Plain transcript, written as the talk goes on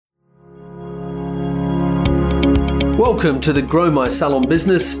Welcome to the Grow My Salon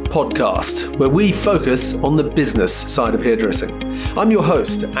Business podcast, where we focus on the business side of hairdressing. I'm your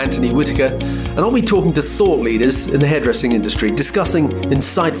host, Anthony Whitaker, and I'll be talking to thought leaders in the hairdressing industry, discussing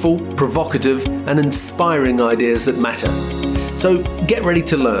insightful, provocative, and inspiring ideas that matter. So get ready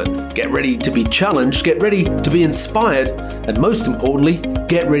to learn, get ready to be challenged, get ready to be inspired, and most importantly,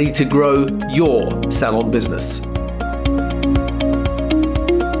 get ready to grow your salon business.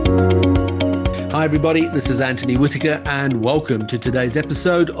 Hi everybody, this is Anthony Whitaker and welcome to today's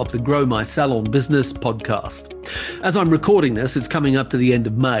episode of the Grow My Salon Business podcast. As I'm recording this, it's coming up to the end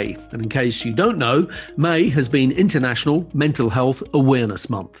of May, and in case you don't know, May has been International Mental Health Awareness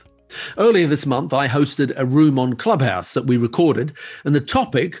Month. Earlier this month, I hosted a room on Clubhouse that we recorded, and the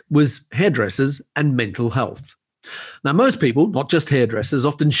topic was hairdressers and mental health. Now, most people, not just hairdressers,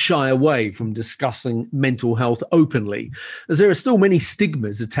 often shy away from discussing mental health openly, as there are still many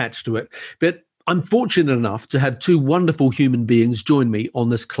stigmas attached to it, but I'm fortunate enough to have two wonderful human beings join me on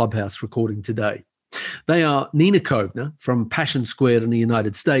this Clubhouse recording today. They are Nina Kovner from Passion Squared in the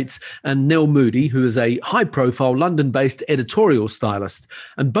United States and Nell Moody, who is a high-profile London-based editorial stylist.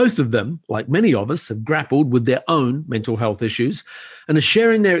 And both of them, like many of us, have grappled with their own mental health issues and are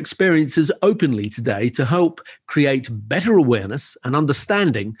sharing their experiences openly today to help create better awareness and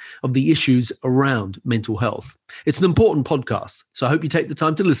understanding of the issues around mental health. It's an important podcast, so I hope you take the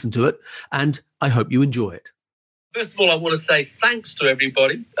time to listen to it, and I hope you enjoy it. First of all, I want to say thanks to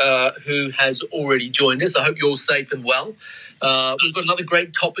everybody who has already joined us. I hope you're all safe and well. We've got another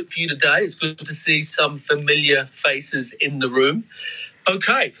great topic for you today. It's good to see some familiar faces in the room.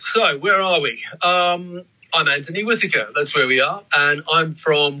 Okay, so where are we? I'm Anthony Whitaker. That's where we are. And I'm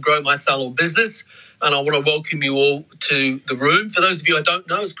from Grow My Salon Business. And I want to welcome you all to the room. For those of you I don't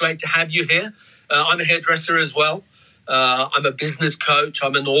know, it's great to have you here. I'm a hairdresser as well. I'm a business coach,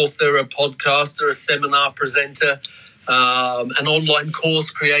 I'm an author, a podcaster, a seminar presenter, an online course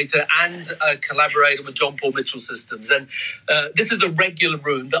creator, and a collaborator with John Paul Mitchell Systems. And this is a regular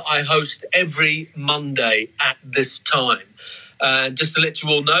room that I host every Monday at this time. And just to let you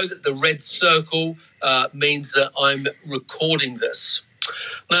all know that the red circle means that I'm recording this.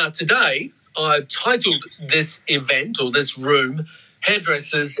 Now, today, I've titled this event or this room,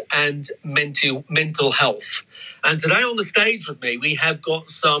 Hairdressers and Mental Health. And today on the stage with me, we have got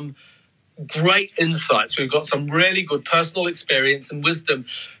some great insights. We've got some really good personal experience and wisdom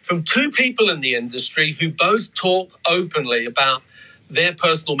from two people in the industry who both talk openly about their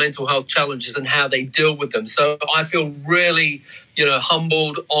personal mental health challenges and how they deal with them. So I feel really,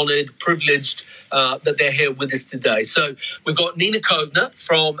 humbled, honoured, privileged that they're here with us today. So we've got Nina Kovner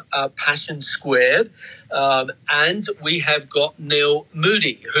from Passion Squared, and we have got Nell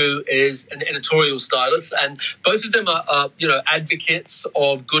Moody, who is an editorial stylist, and both of them are advocates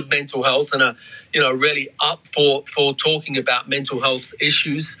of good mental health and are really up for talking about mental health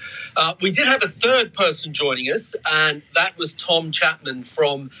issues. We did have a third person joining us, and that was Tom Chapman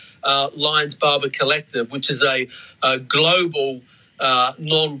from Lions Barber Collective, which is a global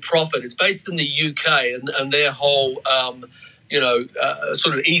non-profit. It's based in the UK, and their whole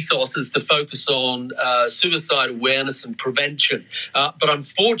sort of ethos is to focus on suicide awareness and prevention. But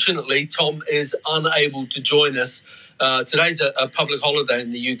unfortunately, Tom is unable to join us. Today's a public holiday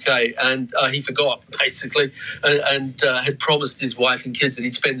in the UK, and he forgot, basically, and had promised his wife and kids that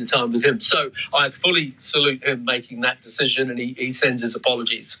he'd spend the time with him. So I fully salute him making that decision, and he sends his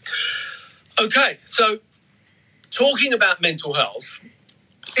apologies. Okay, so talking about mental health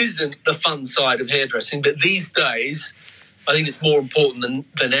isn't the fun side of hairdressing, but these days, I think it's more important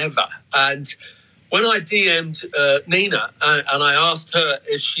than ever. And when I DM'd Nina and I asked her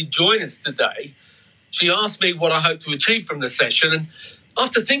if she'd join us today, she asked me what I hope to achieve from the session. And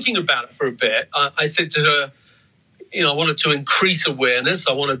after thinking about it for a bit, I said to her, I wanted to increase awareness.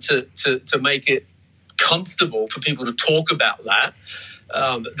 I wanted to make it comfortable for people to talk about that.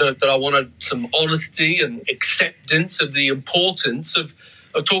 That I wanted some honesty and acceptance of the importance of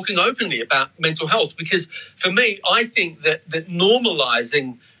talking openly about mental health. Because for me, I think that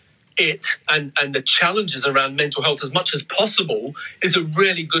normalizing it and the challenges around mental health as much as possible is a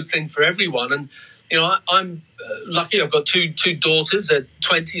really good thing for everyone. And I'm lucky. I've got two daughters at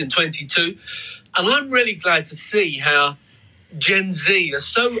 20 and 22. And I'm really glad to see how Gen Z are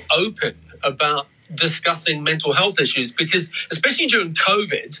so open about discussing mental health issues, because especially during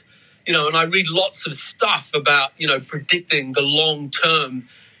COVID, and I read lots of stuff about, predicting the long-term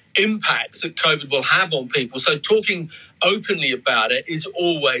impacts that COVID will have on people. So talking openly about it is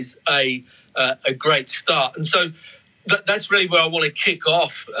always a great start. And so that's really where I want to kick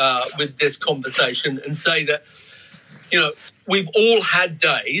off with this conversation and say that, we've all had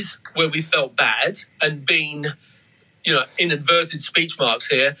days where we felt bad and been in inverted speech marks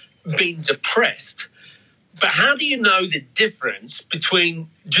here, being depressed. But how do you know the difference between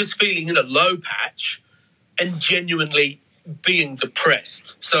just feeling in a low patch and genuinely being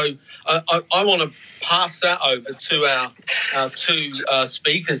depressed? So I want to pass that over to our two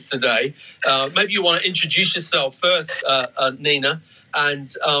speakers today. Maybe you want to introduce yourself first, Nina,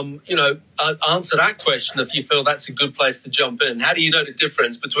 and answer that question if you feel that's a good place to jump in. How do you know the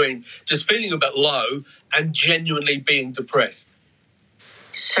difference between just feeling a bit low and genuinely being depressed?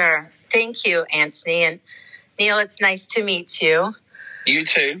 Sure. Thank you, Anthony. And Neil, it's nice to meet you. You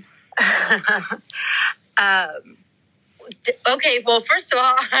too. Okay, well, first of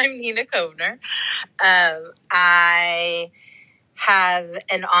all, I'm Nina Kovner. I have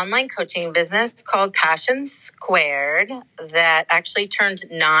an online coaching business called Passion Squared that actually turned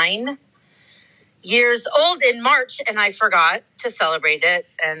 9 years old in March, and I forgot to celebrate it,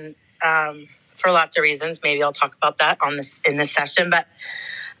 and for lots of reasons. Maybe I'll talk about that in this session. But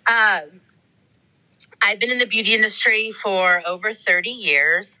I've been in the beauty industry for over 30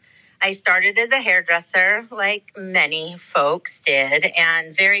 years. I started as a hairdresser, like many folks did,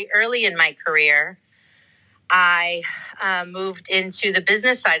 and very early in my career, I moved into the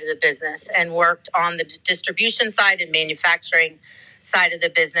business side of the business and worked on the distribution side and manufacturing side of the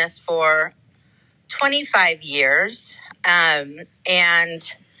business for 25 years, and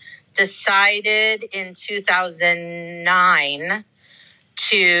decided in 2009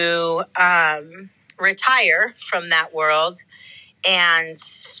 to retire from that world and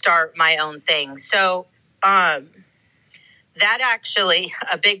start my own thing. So that actually,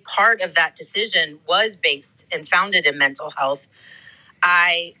 a big part of that decision was based and founded in mental health.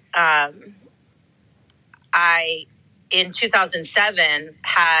 I in 2007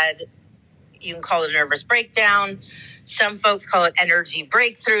 had, you can call it a nervous breakdown. Some folks call it energy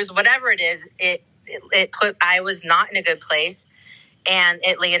breakthroughs, whatever it is. I was not in a good place, and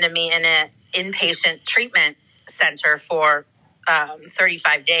it landed me in an inpatient treatment center for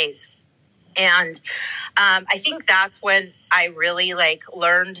 35 days. And I think that's when I really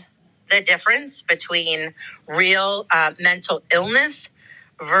learned the difference between real mental illness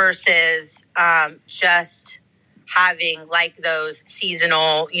versus just having those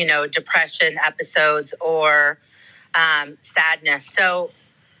seasonal, depression episodes or sadness. So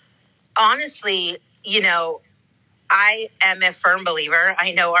honestly, I am a firm believer.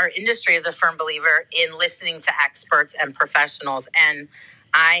 I know our industry is a firm believer in listening to experts and professionals. And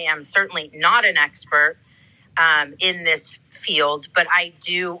I am certainly not an expert in this field, but I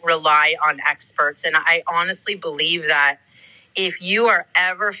do rely on experts. And I honestly believe that if you are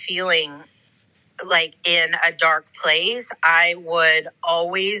ever feeling in a dark place, I would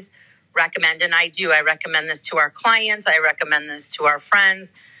always recommend, and I recommend this to our clients. I recommend this to our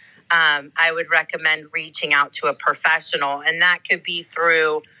friends. I would recommend reaching out to a professional, and that could be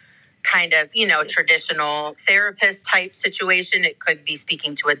through kind of, traditional therapist type situation. It could be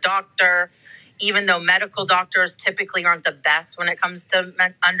speaking to a doctor, even though medical doctors typically aren't the best when it comes to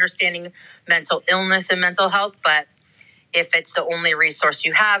understanding mental illness and mental health. But if it's the only resource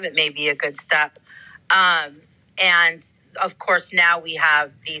you have, it may be a good step. And of course, now we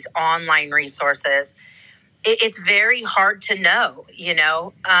have these online resources. It's very hard to know,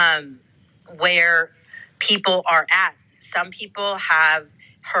 where people are at. Some people have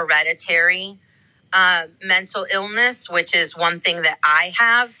hereditary mental illness, which is one thing that I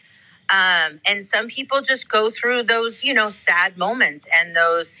have. And some people just go through those, sad moments and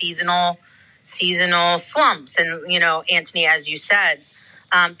those seasonal slumps. And, Anthony, as you said,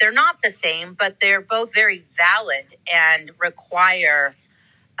 they're not the same, but they're both very valid and require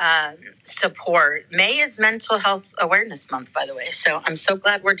support. May is Mental Health Awareness Month, by the way. So I'm so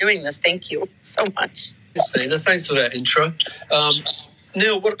glad we're doing this. Thank you so much. Yes, Nina, thanks for that intro.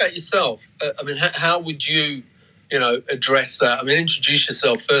 Neil, what about yourself? How would you, address that? Introduce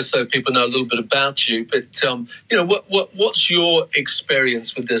yourself first so people know a little bit about you. But, what's your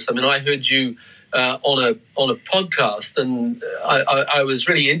experience with this? I heard you on a podcast, and I was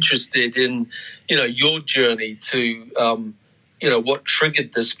really interested in, your journey to, what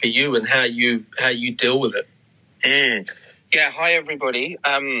triggered this for you and how you deal with it. Yeah, hi everybody.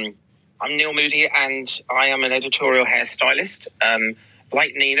 I'm Neil Moody, and I am an editorial hairstylist.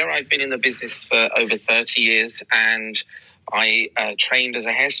 Like Nina, I've been in the business for over 30 years, and I trained as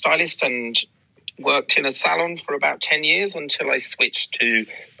a hairstylist and worked in a salon for about 10 years until I switched to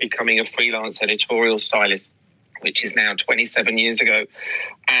becoming a freelance editorial stylist, which is now 27 years ago.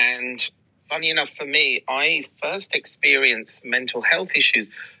 And funny enough for me, I first experienced mental health issues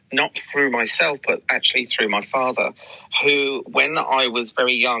not through myself, but actually through my father, who, when I was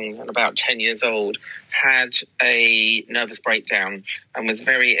very young and about 10 years old, had a nervous breakdown and was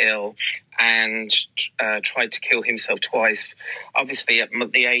very ill and tried to kill himself twice. Obviously, at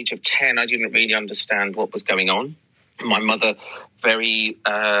the age of 10, I didn't really understand what was going on. My mother, very,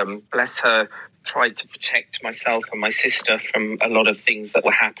 bless her, tried to protect myself and my sister from a lot of things that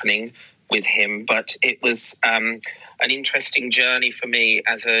were happening with him. But it was an interesting journey for me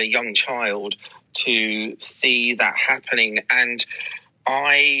as a young child to see that happening. And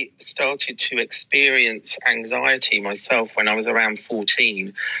I started to experience anxiety myself when I was around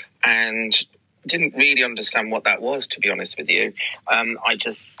 14 and didn't really understand what that was, to be honest with you. I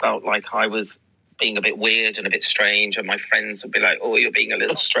just felt like I was being a bit weird and a bit strange, and my friends would be like, oh, you're being a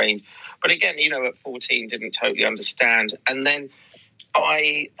little strange. But again, at 14, didn't totally understand. And then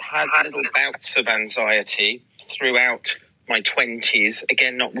I had little bouts of anxiety throughout my 20s,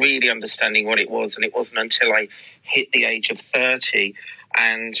 again, not really understanding what it was. And it wasn't until I hit the age of 30,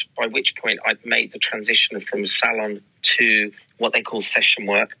 and by which point I'd made the transition from salon to what they call session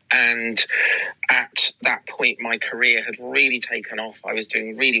work. And at that point, my career had really taken off. I was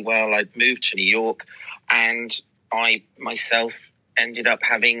doing really well. I'd moved to New York, and I myself ended up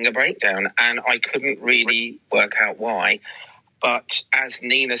having a breakdown, and I couldn't really work out why. But as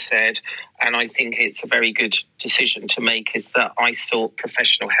Nina said, and I think it's a very good decision to make, is that I sought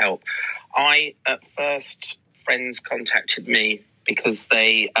professional help. At first, friends contacted me because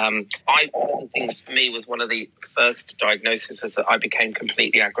one of the things for me was one of the first diagnoses is that I became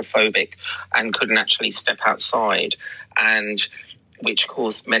completely agoraphobic and couldn't actually step outside, and which of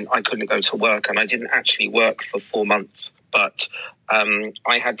course meant I couldn't go to work, and I didn't actually work for 4 months. But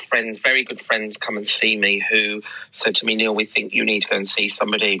I had friends, very good friends, come and see me who said to me, Neil, we think you need to go and see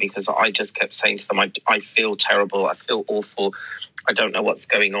somebody, because I just kept saying to them, I feel terrible. I feel awful. I don't know what's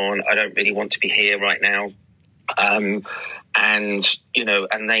going on. I don't really want to be here right now. And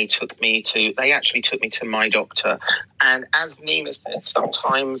they actually took me to my doctor. And as Nina said,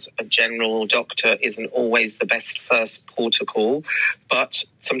 sometimes a general doctor isn't always the best first port of call, but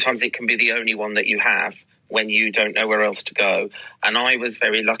sometimes it can be the only one that you have when you don't know where else to go. And I was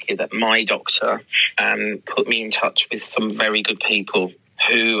very lucky that my doctor put me in touch with some very good people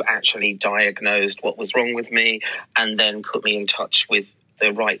who actually diagnosed what was wrong with me, and then put me in touch with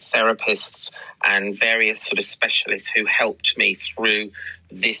the right therapists and various sort of specialists who helped me through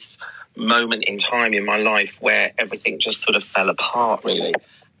this moment in time in my life where everything just sort of fell apart, really.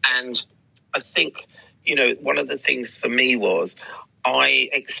 And I think, one of the things for me was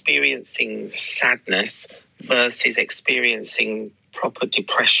experiencing sadness versus experiencing proper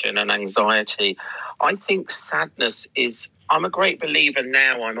depression and anxiety. I think sadness is, I'm a great believer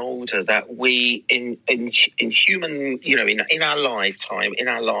now I'm older, that we in human, in our lifetime, in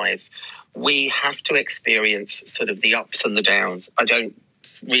our lives, we have to experience sort of the ups and the downs. I don't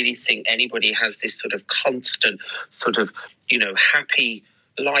really think anybody has this sort of constant sort of, happy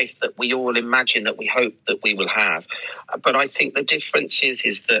life that we all imagine, that we hope that we will have. But I think the difference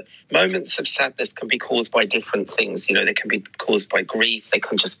is that moments of sadness can be caused by different things. They can be caused by grief. They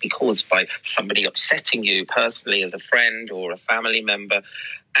can just be caused by somebody upsetting you personally as a friend or a family member.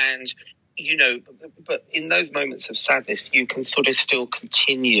 And, but in those moments of sadness, you can sort of still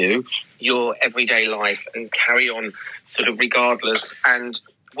continue your everyday life and carry on sort of regardless and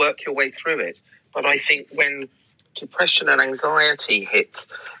work your way through it. But I think when depression and anxiety hits,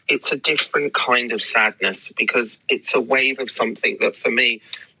 it's a different kind of sadness, because it's a wave of something that for me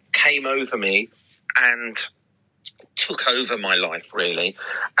came over me and took over my life, really.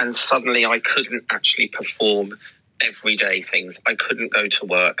 And suddenly I couldn't actually perform everyday things. I couldn't go to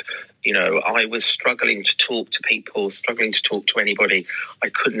work. I was struggling to talk to people, struggling to talk to anybody. I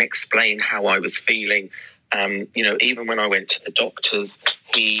couldn't explain how I was feeling. Even when I went to the doctors,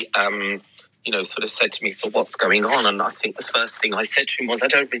 he sort of said to me, so what's going on? And I think the first thing I said to him was, I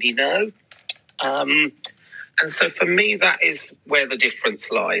don't really know. And so for me, that is where the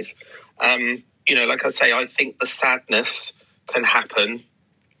difference lies. Like I say, I think the sadness can happen,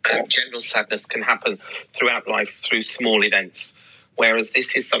 general sadness can happen throughout life through small events, whereas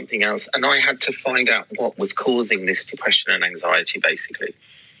this is something else. And I had to find out what was causing this depression and anxiety, basically.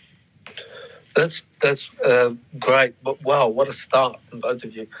 That's great. But wow, what a start from both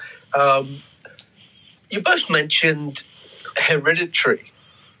of you. You both mentioned hereditary,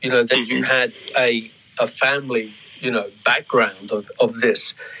 that you had a family, background of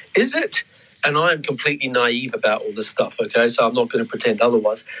this. Is it, and I am completely naive about all this stuff, okay, so I'm not going to pretend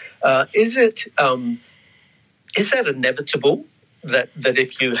otherwise. Is that inevitable that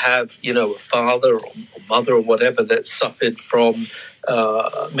if you have, a father or mother or whatever that suffered from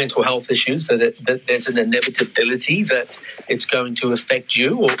mental health issues, that there's an inevitability that it's going to affect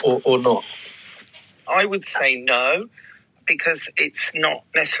you or not? I would say no, because it's not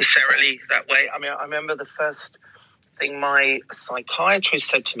necessarily that way. I mean, I remember the first thing my psychiatrist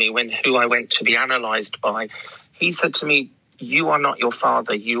said to me who I went to be analysed by. He said to me, "You are not your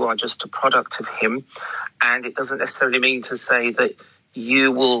father. You are just a product of him. And it doesn't necessarily mean to say that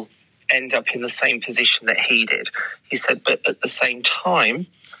you will end up in the same position that he did." He said, but at the same time,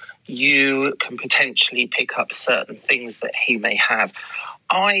 you can potentially pick up certain things that he may have.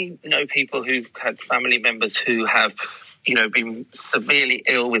 I know people who've had family members who have, been severely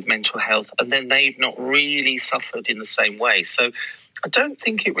ill with mental health, and then they've not really suffered in the same way. So I don't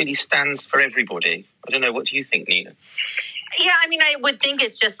think it really stands for everybody. I don't know. What do you think, Nina? Yeah, I mean, I would think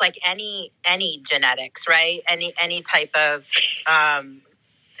it's just like any genetics, right? Any type of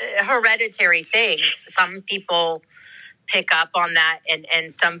hereditary things. Some people pick up on that,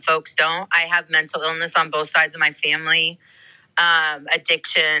 and some folks don't. I have mental illness on both sides of my family,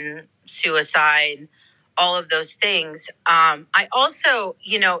 addiction, suicide, all of those things. I also,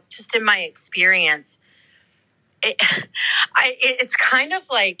 just in my experience, it's kind of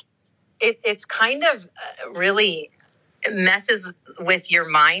like it's kind of really messes with your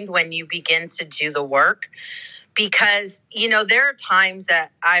mind when you begin to do the work, because there are times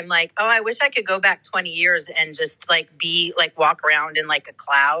that I'm like, oh, I wish I could go back 20 years and just walk around in like a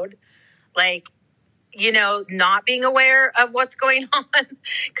cloud, not being aware of what's going on,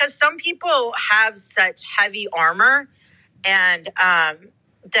 because some people have such heavy armor, and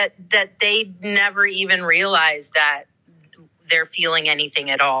that they never even realize that they're feeling anything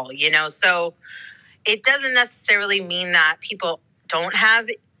at all, so it doesn't necessarily mean that people don't have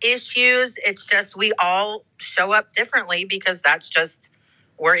issues. It's just we all show up differently, because that's just,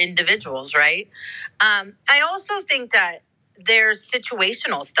 we're individuals, right? I also think that there's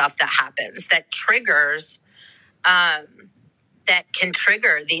situational stuff that happens that triggers, that can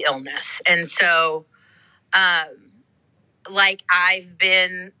trigger the illness. And so, I've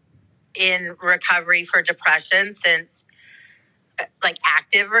been in recovery for depression since,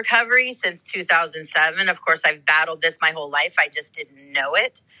 active recovery since 2007. Of course, I've battled this my whole life. I just didn't know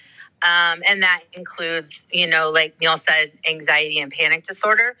it. And that includes, like Neil said, anxiety and panic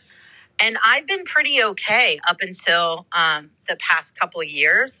disorder. And I've been pretty okay up until the past couple of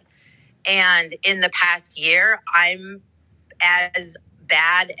years. And in the past year, I'm as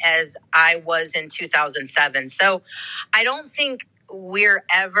bad as I was in 2007. So I don't think we're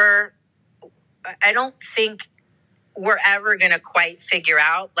ever going to quite figure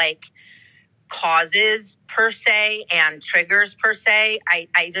out causes per se and triggers per se.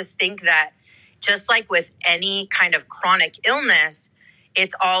 I just think that just like with any kind of chronic illness,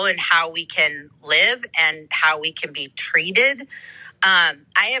 it's all in how we can live and how we can be treated. I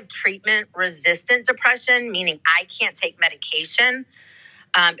have treatment-resistant depression, meaning I can't take medication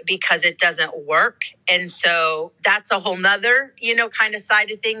because it doesn't work. And so that's a whole nother, kind of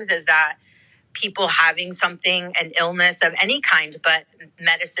side of things, is that people having something, an illness of any kind, but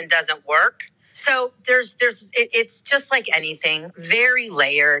medicine doesn't work. So it's just like anything, very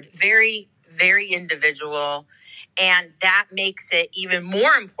layered, very, very individual. And that makes it even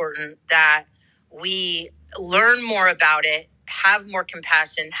more important that we learn more about it, have more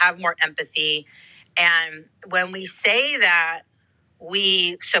compassion, have more empathy. And when we say that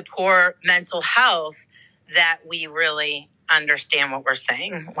we support mental health, that we really understand what we're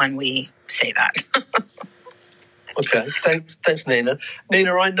saying when we say that. Okay, thanks, Nina.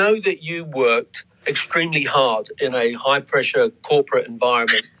 Nina, I know that you worked extremely hard in a high-pressure corporate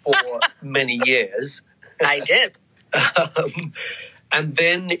environment for many years. I did. And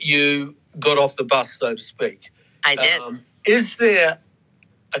then you got off the bus, so to speak. I did. Is there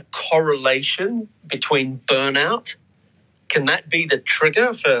a correlation between burnout? Can that be the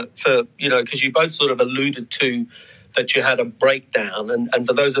trigger for because you both sort of alluded to that you had a breakdown. And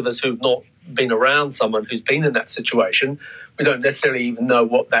for those of us who've not been around someone who's been in that situation, we don't necessarily even know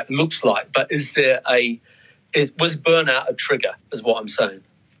what that looks like. But was burnout a trigger, is what I'm saying?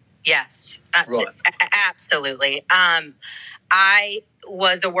 Yes, right. Absolutely. I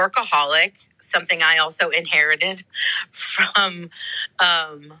was a workaholic, something I also inherited from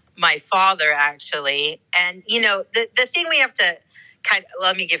my father, actually. And, the thing we have to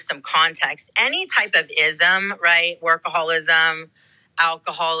let me give some context. Any type of ism, right? Workaholism,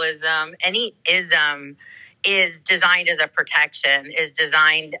 alcoholism, any ism is designed as a protection, is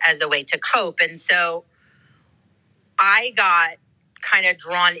designed as a way to cope. And so I got kind of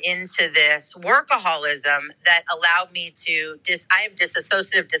drawn into this workaholism that allowed me to I have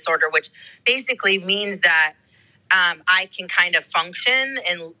dissociative disorder, which basically means that I can kind of function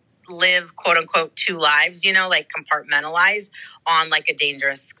and live, quote unquote, two lives, like compartmentalize on like a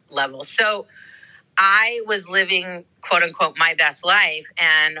dangerous level. So I was living, quote unquote, my best life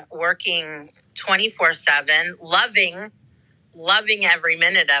and working 24/7, loving every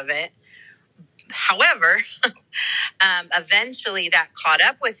minute of it. However, eventually that caught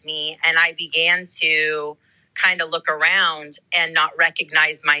up with me and I began to kind of look around and not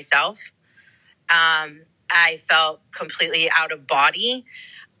recognize myself. I felt completely out of body.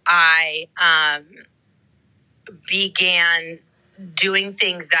 I began doing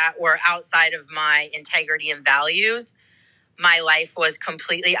things that were outside of my integrity and values. My life was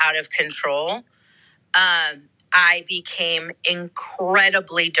completely out of control. I became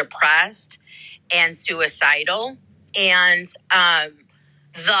incredibly depressed and suicidal, and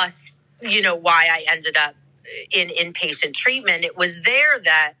thus, why I ended up in inpatient treatment. It was there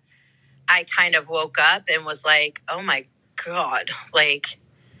that I kind of woke up and was like, oh my God, like,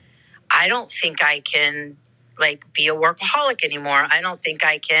 I don't think I can be a workaholic anymore. I don't think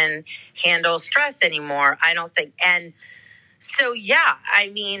I can handle stress anymore. And so, yeah,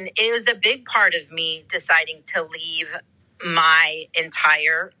 it was a big part of me deciding to leave my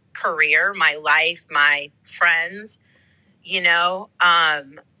entire career, my life, my friends,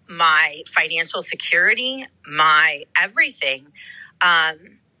 my financial security, my everything.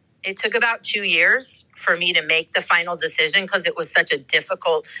 It took about 2 years for me to make the final decision because it was such a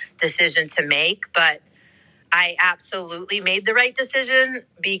difficult decision to make. But I absolutely made the right decision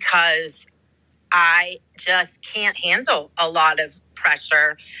because I just can't handle a lot of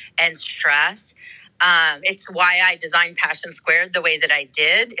pressure and stress. It's why I designed Passion Squared the way that I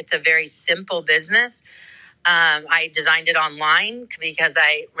did. It's a very simple business. I designed it online because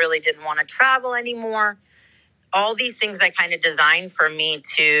I really didn't want to travel anymore. All these things I kind of designed for me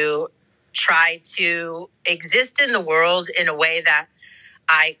to try to exist in the world in a way that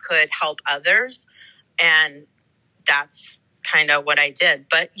I could help others. And that's kind of what I did.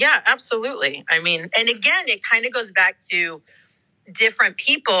 But yeah, absolutely. And again, it kind of goes back to different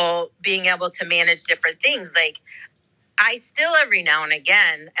people being able to manage different things. Like, I still every now and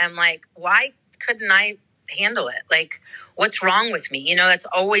again am like, why couldn't I handle it? Like, what's wrong with me? That's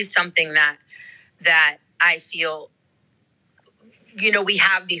always something that I feel, we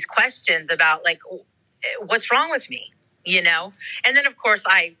have these questions about, like, what's wrong with me, And then, of course,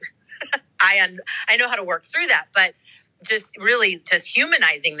 I know how to work through that, but just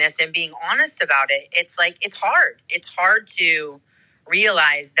humanizing this and being honest about it. It's like, it's hard. It's hard to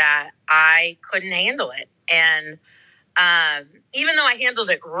realize that I couldn't handle it. And even though I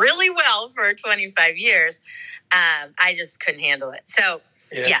handled it really well for 25 years, I just couldn't handle it. So,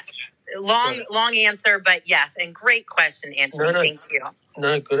 yes, long answer, but yes, and great question, Anthony. Thank you.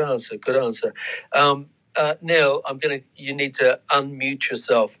 No, good answer. Neil, you need to unmute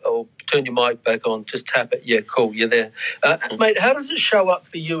yourself or turn your mic back on. Just tap it. Yeah, cool. You're there. Mate, how does it show up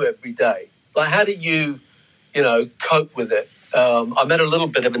for you every day? Like, how do you, cope with it? I'm at a little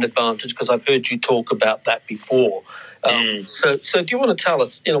bit of an advantage because I've heard you talk about that before. So do you want to tell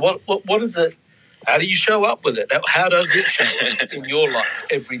us, what is it? How do you show up with it? How does it show up in your life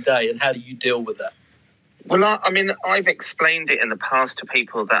every day, and how do you deal with that? Well, I've explained it in the past to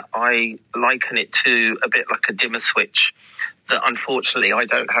people that I liken it to a bit like a dimmer switch, that unfortunately I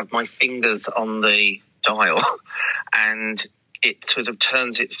don't have my fingers on the dial and it sort of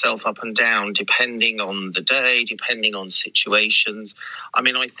turns itself up and down depending on the day, depending on situations. I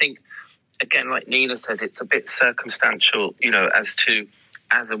think, again, like Nina says, it's a bit circumstantial,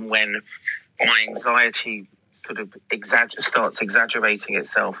 as and when my anxiety sort of starts exaggerating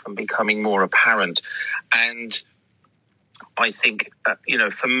itself and becoming more apparent. And I think,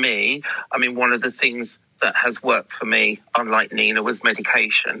 for me, one of the things that has worked for me, unlike Nina, was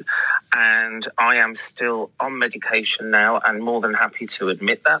medication. And I am still on medication now, and more than happy to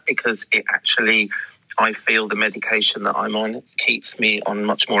admit that, because it actually, I feel the medication that I'm on keeps me on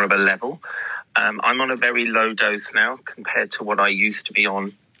much more of a level. I'm on a very low dose now compared to what I used to be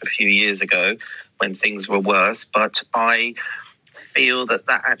on a few years ago when things were worse. But I feel that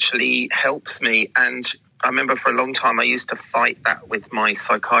actually helps me. And I remember for a long time I used to fight that with my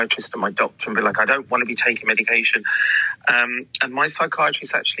psychiatrist and my doctor and be like, I don't want to be taking medication. And my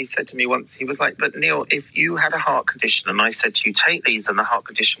psychiatrist actually said to me once, he was like, but Neil, if you had a heart condition and I said to you, take these and the heart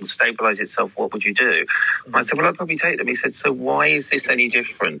condition will stabilize itself, what would you do? And I said, well, I'd probably take them. He said, so why is this any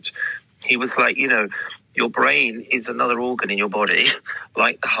different? He was like, your brain is another organ in your body,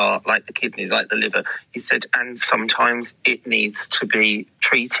 like the heart, like the kidneys, like the liver. He said, and sometimes it needs to be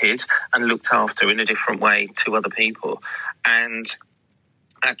treated and looked after in a different way to other people. And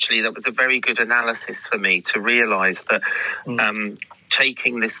actually, that was a very good analysis for me to realise that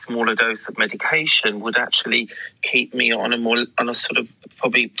taking this smaller dose of medication would actually keep me on a sort of,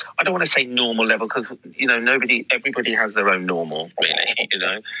 probably, I don't want to say normal level, because, you know, everybody has their own normal, really, you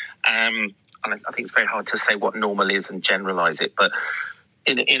know. And I think it's very hard to say what normal is and generalise it, but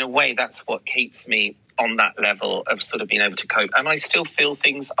in a way, that's what keeps me on that level of sort of being able to cope. And I still feel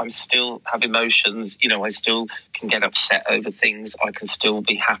things. I still have emotions. You know, I still can get upset over things. I can still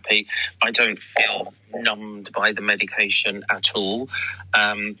be happy. I don't feel numbed by the medication at all.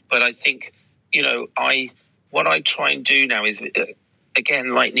 But I think, you know, what I try and do now is, again,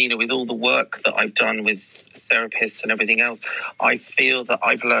 like Nina, with all the work that I've done with therapists and everything else, I feel that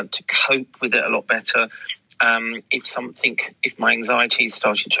I've learned to cope with it a lot better. If my anxiety is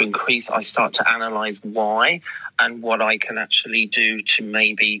starting to increase, I start to analyse why and what I can actually do to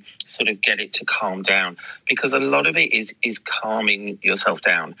maybe sort of get it to calm down. Because a lot of it is calming yourself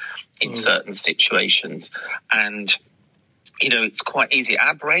down in certain situations. And, you know, it's quite easy.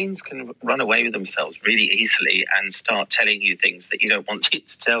 Our brains can run away with themselves really easily and start telling you things that you don't want it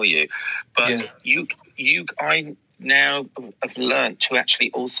to tell you. But I now have learned to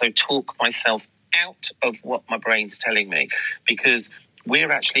actually also talk myself out of what my brain's telling me, because we're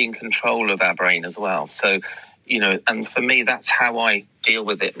actually in control of our brain as well. So, you know, and for me, that's how I deal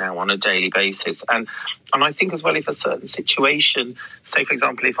with it now on a daily basis. And I think as well, if a certain situation, say, for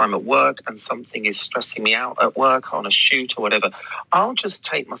example, if I'm at work and something is stressing me out at work on a shoot or whatever, I'll just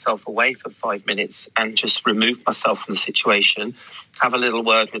take myself away for 5 minutes and just remove myself from the situation, have a little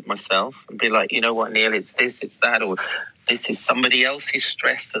word with myself and be like, you know what, Neil, it's this, it's that, or this is somebody else's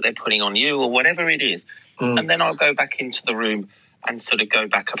stress that they're putting on you, or whatever it is. And then I'll go back into the room and sort of go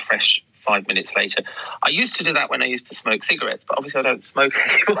back a fresh 5 minutes later. I used to do that when I used to smoke cigarettes, but obviously I don't smoke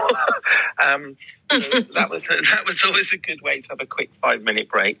anymore. That was always a good way to have a quick 5 minute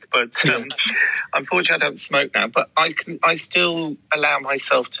break. But unfortunately, I don't smoke now. But I still allow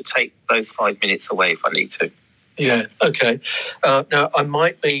myself to take those 5 minutes away if I need to. Yeah, okay. Now, I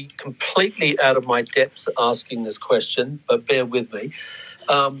might be completely out of my depths asking this question, but bear with me.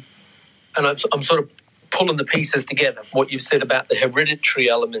 And I'm sort of pulling the pieces together, what you've said about the hereditary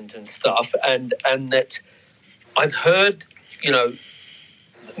element and stuff, and that I've heard, you know,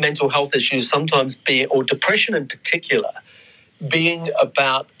 mental health issues sometimes being, or depression in particular, being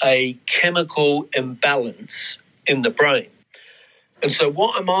about a chemical imbalance in the brain. And so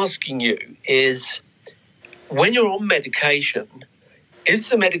what I'm asking you is, when you're on medication, is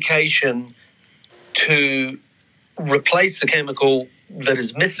the medication to replace the chemical that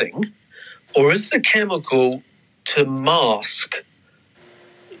is missing, or is the chemical to mask,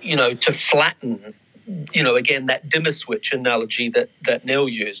 you know, to flatten, you know, again, that dimmer switch analogy that Neil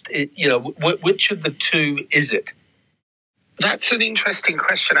used? Which of the two is it? That's an interesting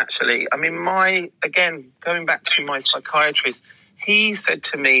question, actually. I mean, going back to my psychiatrist, he said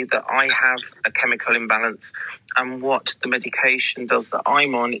to me that I have a chemical imbalance, and what the medication does that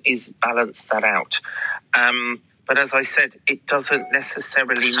I'm on is balance that out. But as I said, it doesn't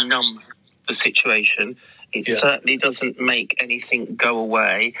necessarily numb the situation. It certainly doesn't make anything go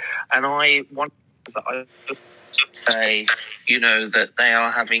away. And I want that say, you know, that they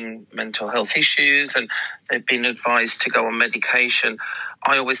are having mental health issues and they've been advised to go on medication.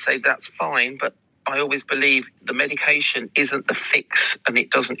 I always say that's fine, but I always believe the medication isn't the fix, and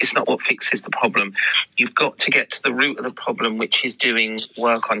it's not what fixes the problem. You've got to get to the root of the problem, which is doing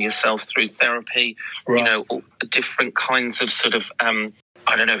work on yourself through therapy, you know, or different kinds of sort of,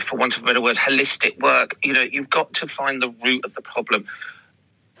 I don't know, for want of a better word, holistic work. You know, you've got to find the root of the problem.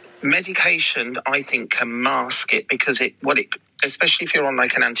 Medication, I think, can mask it, because especially if you're on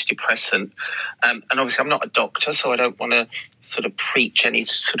like an antidepressant, and obviously I'm not a doctor, so I don't want to sort of preach any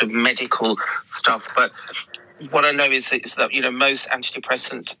sort of medical stuff, but what I know is that, you know, most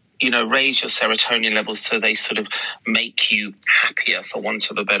antidepressants, you know, raise your serotonin levels, so they sort of make you happier, for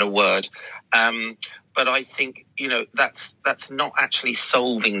want of a better word. But I think, you know, that's not actually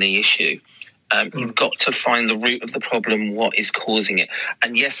solving the issue. You've got to find the root of the problem, what is causing it.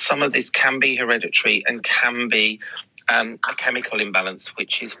 And yes, some of this can be hereditary and can be a chemical imbalance,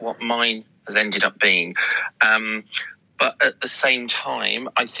 which is what mine has ended up being. But at the same time,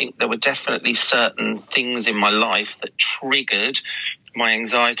 I think there were definitely certain things in my life that triggered my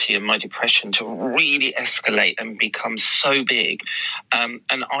anxiety and my depression to really escalate and become so big. And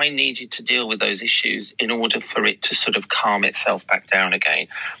I needed to deal with those issues in order for it to sort of calm itself back down again.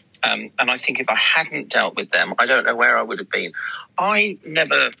 And I think if I hadn't dealt with them, I don't know where I would have been. I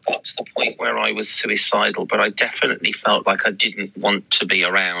never got to the point where I was suicidal, but I definitely felt like I didn't want to be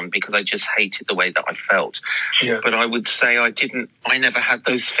around because I just hated the way that I felt. Yeah. But I would say I never had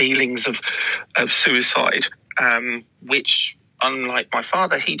those feelings of suicide, which, unlike my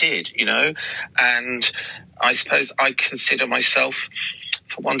father, he did, and I suppose I consider myself,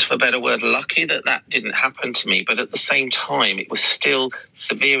 for want of a better word, lucky that didn't happen to me. But at the same time, it was still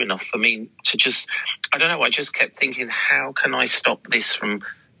severe enough for me to just, I don't know, I just kept thinking, how can I stop this from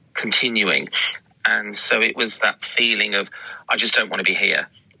continuing? And so it was that feeling of, I just don't want to be here.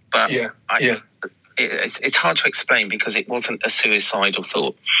 But it's hard to explain because it wasn't a suicidal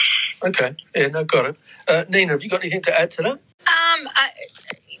thought. Okay. Yeah, no, got it. Nina, have you got anything to add to that?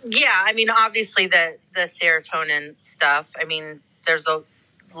 I mean, obviously the serotonin stuff. I mean, there's a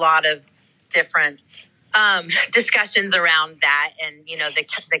lot of different discussions around that, and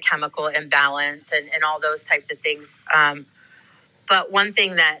the chemical imbalance and all those types of things. But one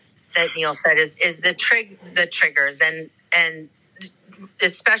thing that Neil said is the triggers, and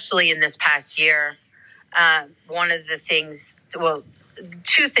especially in this past year, one of the things,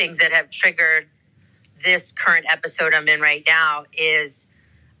 two things that have triggered this current episode I'm in right now is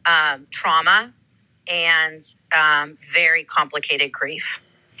trauma and very complicated grief.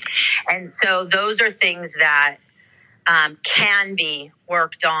 And so those are things that can be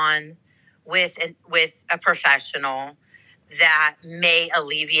worked on with a professional that may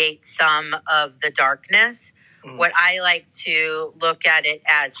alleviate some of the darkness. Mm. What I like to look at it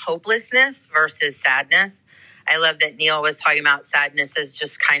as hopelessness versus sadness. I love that Neil was talking about sadness as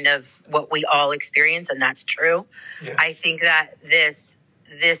just kind of what we all experience, and that's true. Yeah. I think that this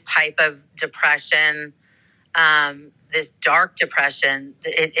type of depression, this dark depression,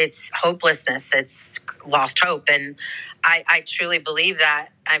 it's hopelessness. It's lost hope. And I truly believe that.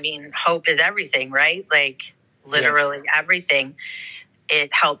 I mean, hope is everything, right? Like literally everything.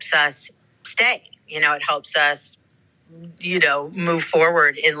 It helps us stay. It helps us, move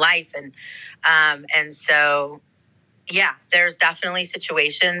forward in life. And so, there's definitely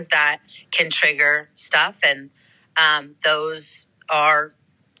situations that can trigger stuff. And those are,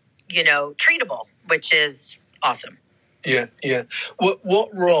 treatable, which is awesome. Yeah, yeah. What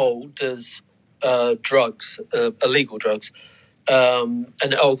role does drugs, illegal drugs,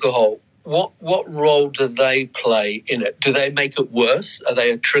 and alcohol, what role do they play in it? Do they make it worse? Are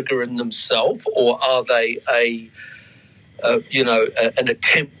they a trigger in themselves, or are they an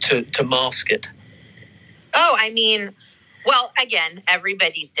attempt to mask it? Oh, I mean, well, again,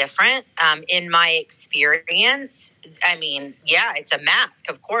 everybody's different. In my experience, I mean, it's a mask.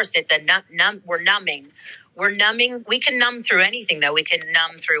 Of course, it's we're numbing. We can numb through anything, though. We can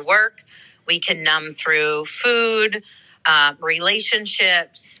numb through work. We can numb through food,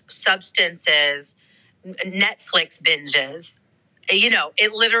 relationships, substances, Netflix binges.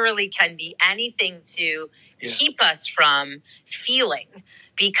 It literally can be anything to keep us from feeling.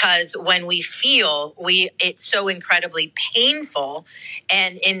 Because when we feel, it's so incredibly painful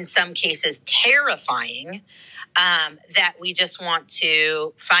and in some cases terrifying that we just want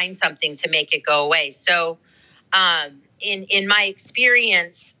to find something to make it go away. So in my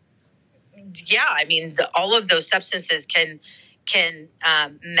experience, I mean, all of those substances can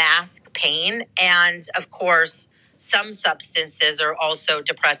mask pain. And of course, some substances are also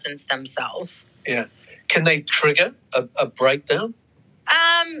depressants themselves. Yeah. Can they trigger a breakdown?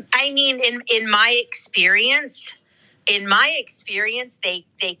 I mean, in my experience,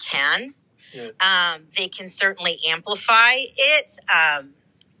 they can. Yeah. They can certainly amplify it.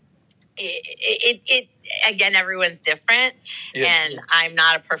 It again, everyone's different, and I'm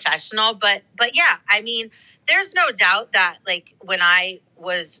not a professional, but I mean, there's no doubt that like when I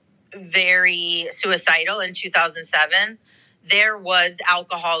was very suicidal in 2007, there was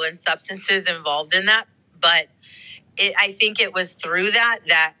alcohol and substances involved in that, but I think it was through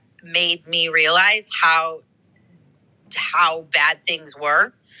that made me realize how bad things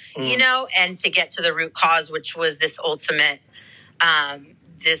were, and to get to the root cause, which was this ultimate,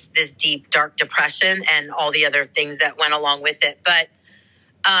 this deep, dark depression and all the other things that went along with it. But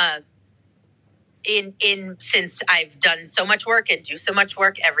since I've done so much work and do so much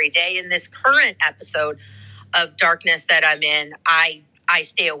work every day in this current episode of darkness that I'm in, I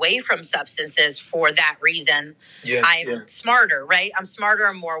stay away from substances for that reason. I'm smarter, right? I'm smarter.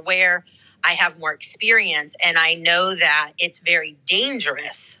 I'm more aware. I have more experience. And I know that it's very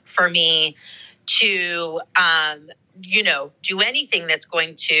dangerous for me to, do anything that's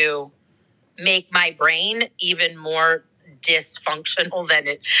going to make my brain even more dysfunctional than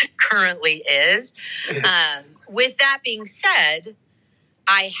it currently is. With that being said,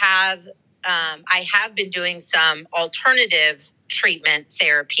 I have been doing some alternative treatment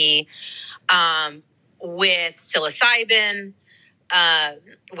therapy with psilocybin,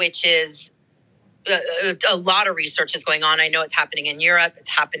 which is a lot of research is going on. I know it's happening in Europe. It's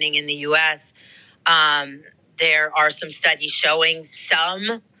happening in the U.S. There are some studies showing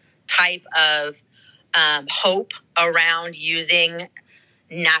some type of hope around using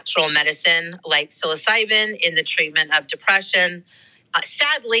natural medicine like psilocybin in the treatment of depression.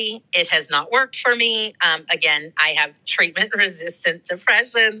 Sadly, it has not worked for me. Again, I have treatment-resistant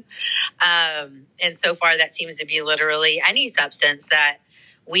depression. And so far, that seems to be literally any substance that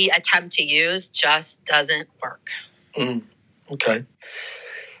we attempt to use just doesn't work. Okay.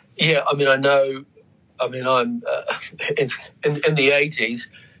 Yeah, I mean, I'm in the 80s,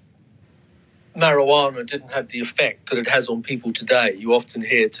 marijuana didn't have the effect that it has on people today. You often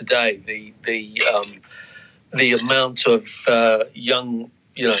hear today the amount of young,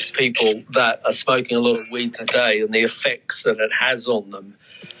 people that are smoking a lot of weed today and the effects that it has on them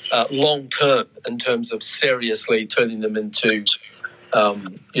long term in terms of seriously turning them into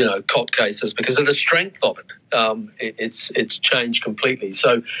cot cases because of the strength of it. It's changed completely.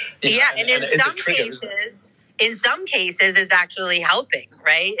 So and in some cases, it's actually helping,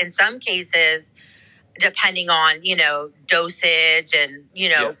 right? In some cases, depending on dosage and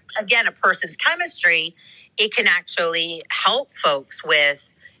again, a person's chemistry, it can actually help folks with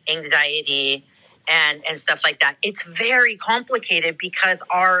anxiety and stuff like that. It's very complicated because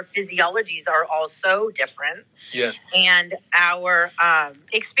our physiologies are all so different. Yeah. And our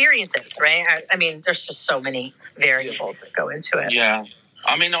experiences, right? I mean, there's just so many variables that go into it. Yeah.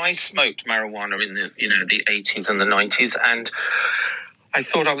 I mean, I smoked marijuana in the 80s and the 90s, and I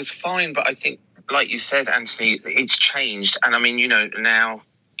thought I was fine, but I think, like you said, Anthony, it's changed. And I mean, now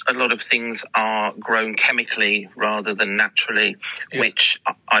a lot of things are grown chemically rather than naturally, which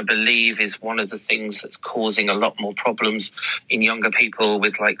I believe is one of the things that's causing a lot more problems in younger people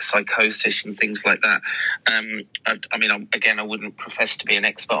with like psychosis and things like that. I mean, again, I wouldn't profess to be an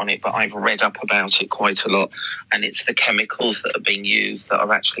expert on it, but I've read up about it quite a lot. And it's the chemicals that are being used that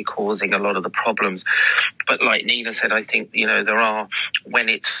are actually causing a lot of the problems. But like Nina said, I think, there are, when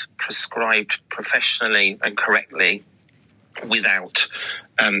it's prescribed professionally and correctly, without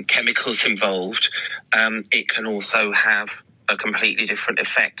chemicals involved, it can also have a completely different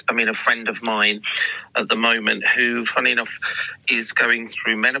effect. I mean, a friend of mine at the moment who, funny enough, is going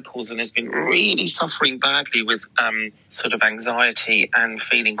through menopause and has been really suffering badly with sort of anxiety and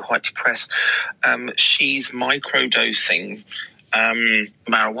feeling quite depressed. She's microdosing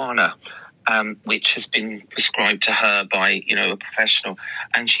marijuana, which has been prescribed to her by, a professional.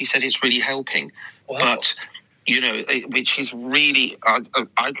 And she said it's really helping. Wow. But which is really,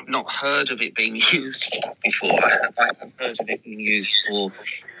 I've not heard of it being used before. I have heard of it being used for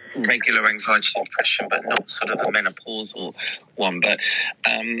regular anxiety and depression, but not sort of a menopausal one. But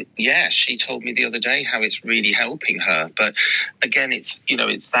she told me the other day how it's really helping her. But again, it's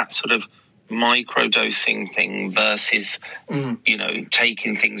that sort of microdosing thing versus,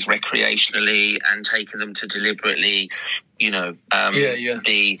 taking things recreationally and taking them to deliberately,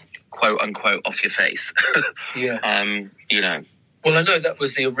 be quote unquote off your face. Well, I know that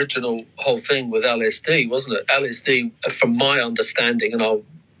was the original whole thing with LSD, wasn't it? LSD, from my understanding, and I'll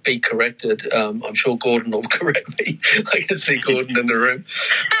be corrected, I'm sure Gordon will correct me. I can see Gordon in the room.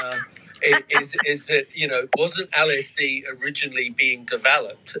 Is that, wasn't LSD originally being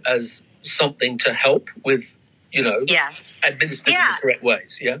developed as something to help with, yes, administered in the correct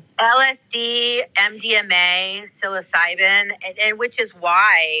ways, yeah? LSD, MDMA, psilocybin, and which is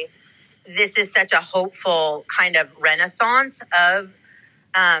why this is such a hopeful kind of renaissance of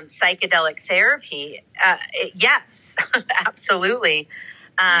psychedelic therapy. Yes, absolutely.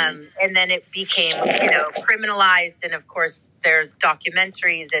 And then it became, criminalized. And of course, there's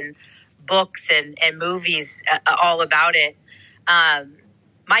documentaries and books and movies all about it.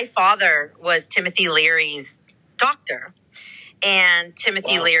 My father was Timothy Leary's doctor. And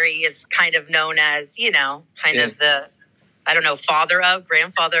Timothy Leary is kind of known as, of the, father of,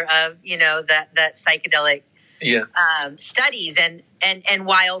 grandfather of, that psychedelic studies. And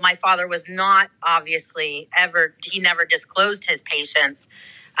while my father was not obviously he never disclosed his patients,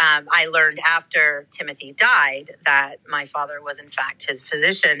 I learned after Timothy died that my father was in fact his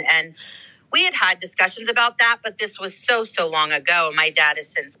physician. And we had discussions about that, but this was so long ago. My dad has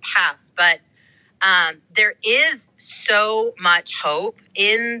since passed, but there is so much hope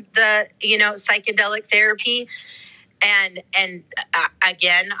in the, psychedelic therapy. And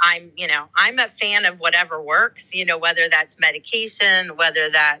again, I'm a fan of whatever works, whether that's medication, whether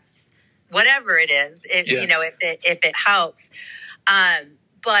that's whatever it is, if it helps.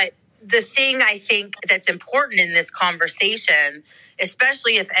 But the thing I think that's important in this conversation,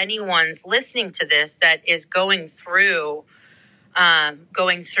 especially if anyone's listening to this that is going through an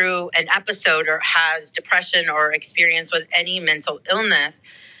episode or has depression or experience with any mental illness,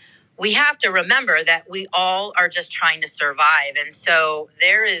 we have to remember that we all are just trying to survive. And so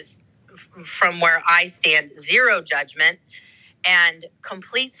there is, from where I stand, zero judgment and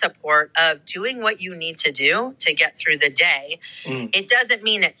complete support of doing what you need to do to get through the day. It doesn't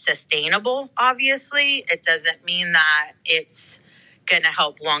mean it's sustainable, obviously. It doesn't mean that it's going to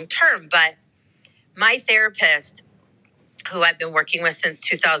help long term. But my therapist, who I've been working with since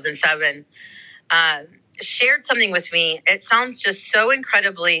 2007, shared something with me. It sounds just so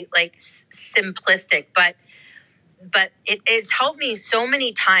incredibly simplistic, but it's helped me so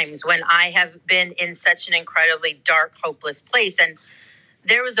many times when I have been in such an incredibly dark, hopeless place. And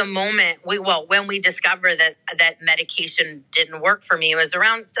there was a moment when we discovered that medication didn't work for me. It was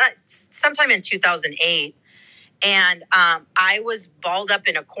around sometime in 2008. And I was balled up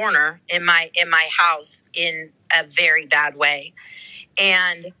in a corner in my house in a very bad way.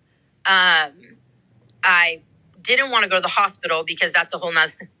 And I didn't want to go to the hospital because that's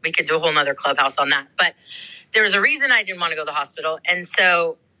we could do a whole nother clubhouse on that. But there was a reason I didn't want to go to the hospital. And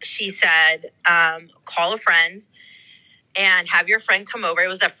so she said, call a friend and have your friend come over. It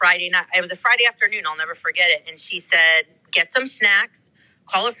was a Friday night. It was a Friday afternoon. I'll never forget it. And she said, get some snacks,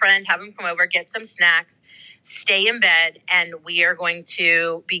 call a friend, have him come over, get some snacks, stay in bed, and we are going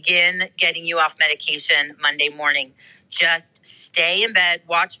to begin getting you off medication Monday morning. Just stay in bed,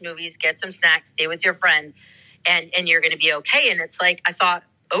 watch movies, get some snacks, stay with your friend, and you're going to be okay. And it's like, I thought,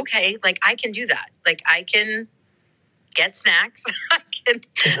 okay, I can do that. I can get snacks. I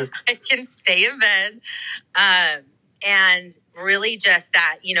can stay in bed. And really just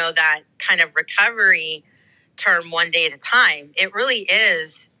that, that kind of recovery term, one day at a time. It really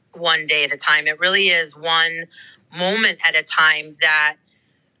is one day at a time. It really is one moment at a time that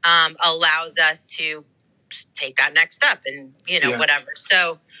allows us to take that next step and, whatever.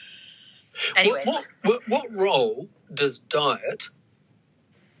 So anyways. What role does diet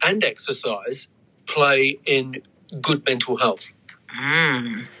and exercise play in good mental health?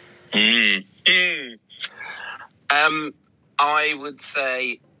 I would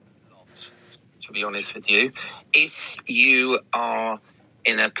say not, to be honest with you. If you are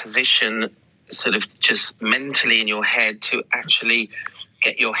in a position sort of just mentally in your head to actually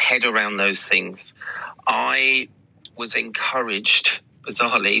get your head around those things, I was encouraged,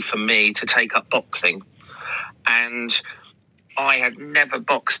 bizarrely for me, to take up boxing. And I had never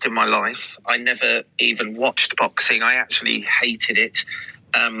boxed in my life. I never even watched boxing. I actually hated it.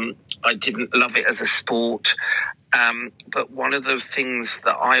 I didn't love it as a sport. But one of the things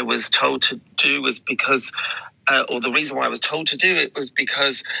that I was told to do was because, or the reason why I was told to do it was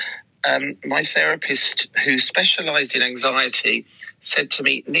because my therapist, who specialized in anxiety, said to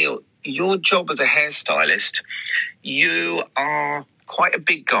me, Neil, your job as a hairstylist, you are quite a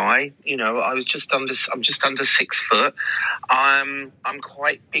big guy. I'm just under 6 foot. I'm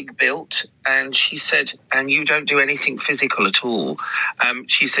quite big built. And she said, and you don't do anything physical at all.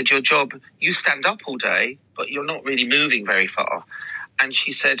 She said, your job, you stand up all day, but you're not really moving very far. And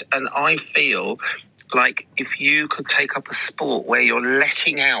she said, and I feel like if you could take up a sport where you're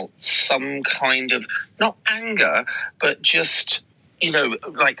letting out some kind of, not anger, but just,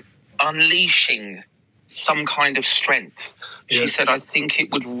 unleashing some kind of strength. She said, I think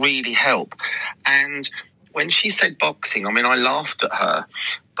it would really help. And when she said boxing, I laughed at her,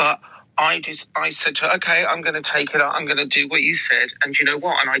 but I said to her, okay, I'm going to take it up. I'm going to do what you said. And you know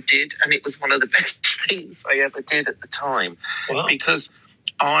what? And I did. And it was one of the best things I ever did at the time. Wow. Because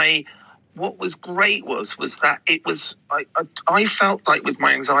what was great was that it was, I felt like with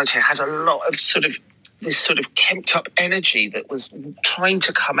my anxiety, I had a lot of this sort of kept up energy that was trying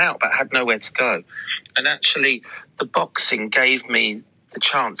to come out but had nowhere to go. And actually the boxing gave me the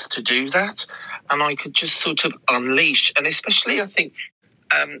chance to do that, and I could just sort of unleash. And especially I think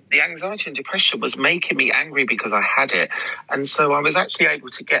the anxiety and depression was making me angry because I had it, and so I was actually able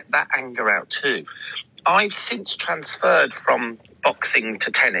to get that anger out too. I've since transferred from boxing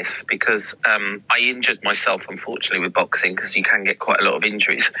to tennis because I injured myself, unfortunately, with boxing, because you can get quite a lot of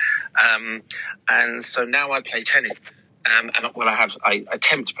injuries. And so now I play tennis. I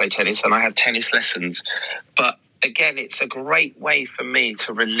attempt to play tennis, and I have tennis lessons. But again, it's a great way for me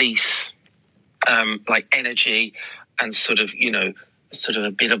to release energy and sort of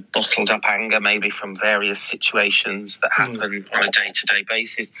a bit of bottled up anger, maybe from various situations that happen on a day-to-day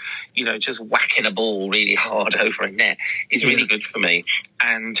basis. Just whacking a ball really hard over a net is really good for me.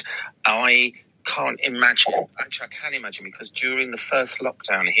 And I can't imagine. Actually, I can imagine, because during the first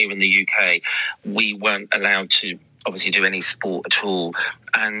lockdown here in the UK, we weren't allowed to obviously do any sport at all.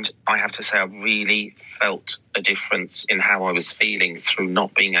 And I have to say, I really felt a difference in how I was feeling through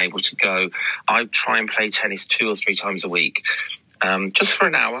not being able to go. I try and play tennis 2 or 3 times a week, just for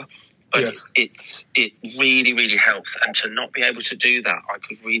an hour. But it really, really helps. And to not be able to do that, I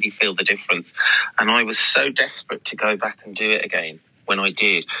could really feel the difference. And I was so desperate to go back and do it again when I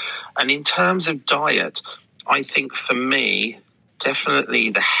did. And in terms of diet, I think for me,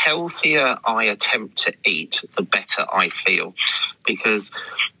 definitely the healthier I attempt to eat, the better I feel. Because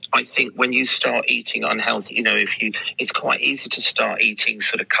I think when you start eating unhealthy, it's quite easy to start eating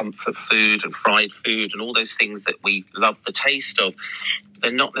sort of comfort food and fried food and all those things that we love the taste of.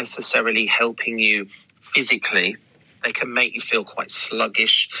 They're not necessarily helping you physically. They can make you feel quite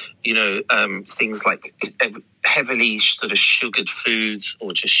sluggish. Things like heavily sort of sugared foods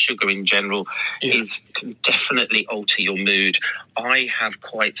or just sugar in general can definitely alter your mood. I have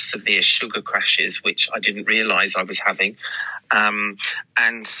quite severe sugar crashes, which I didn't realise I was having.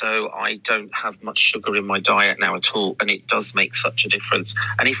 And so I don't have much sugar in my diet now at all, and it does make such a difference.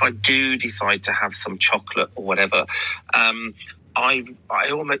 And if I do decide to have some chocolate or whatever,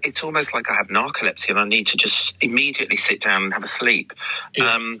 it's almost like I have narcolepsy and I need to just immediately sit down and have a sleep.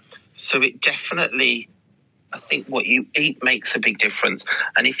 So it definitely, I think what you eat makes a big difference.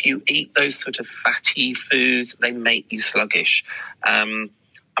 And if you eat those sort of fatty foods, they make you sluggish.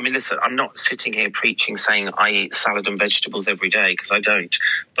 Listen, I'm not sitting here preaching saying I eat salad and vegetables every day, because I don't.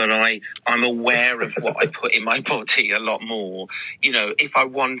 But I'm aware of what I put in my body a lot more. If I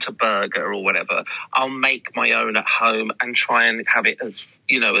want a burger or whatever, I'll make my own at home and try and have it as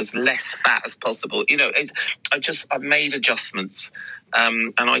less fat as possible. I've made adjustments.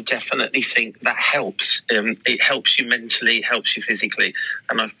 And I definitely think that helps. It helps you mentally, it helps you physically.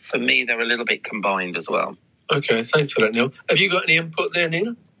 And for me, they're a little bit combined as well. Okay, thanks for that, Neil. Have you got any input there,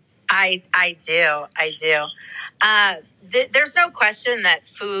 Nina? I do. There's no question that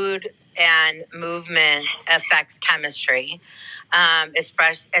food and movement affects chemistry,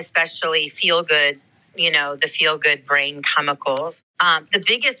 especially feel-good, the feel-good brain chemicals. The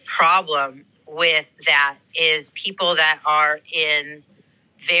biggest problem with that is people that are in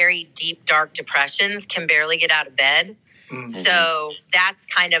very deep, dark depressions can barely get out of bed. Mm-hmm. So that's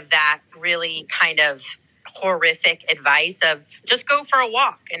kind of that really kind of horrific advice of just go for a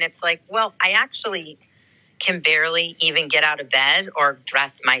walk. And it's like, well, I actually can barely even get out of bed or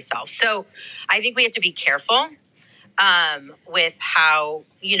dress myself. So I think we have to be careful with how,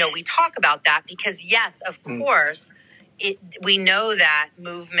 we talk about that, because yes, of course, we know that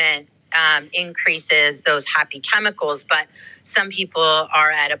movement increases those happy chemicals, but some people are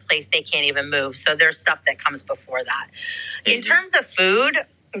at a place they can't even move. So there's stuff that comes before that. Mm-hmm. In terms of food,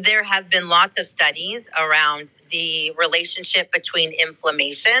 there have been lots of studies around the relationship between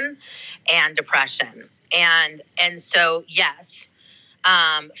inflammation and depression. And so, yes,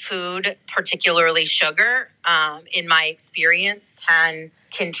 food, particularly sugar, in my experience, can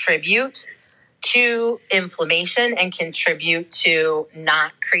contribute to inflammation and contribute to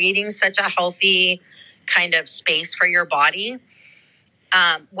not creating such a healthy kind of space for your body.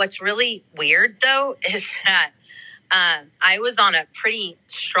 What's really weird, though, is that I was on a pretty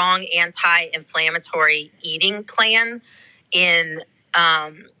strong anti-inflammatory eating plan in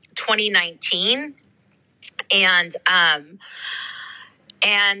 2019. And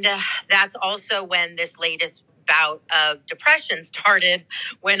that's also when this latest bout of depression started,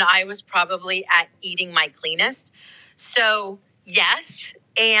 when I was probably at eating my cleanest. So yes,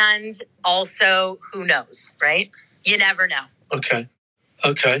 and also who knows, right? You never know. Okay.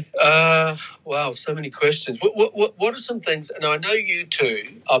 Wow, so many questions. What are some things, and I know you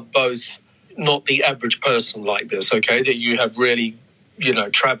two are both not the average person like this, okay, that you have really,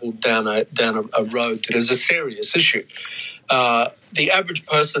 traveled down a road that is a serious issue. The average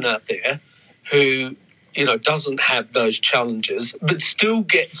person out there who, doesn't have those challenges, but still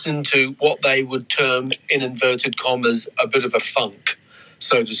gets into what they would term, in inverted commas, a bit of a funk,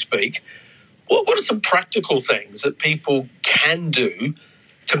 so to speak. What are some practical things that people can do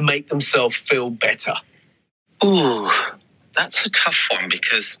to make themselves feel better? Ooh, that's a tough one,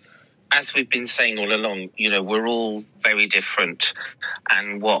 because as we've been saying all along, we're all very different,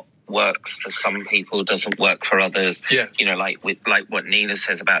 and what works for some people doesn't work for others. Yeah. Like what Nina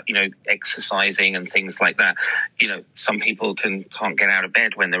says about, exercising and things like that. Some people can't get out of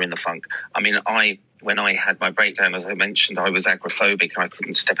bed when they're in the funk. When I had my breakdown, as I mentioned, I was agoraphobic and I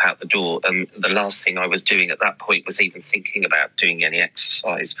couldn't step out the door. And the last thing I was doing at that point was even thinking about doing any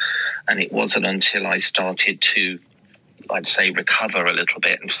exercise. And it wasn't until I started to I'd say, recover a little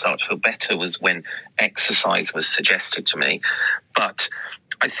bit and start to feel better was when exercise was suggested to me. But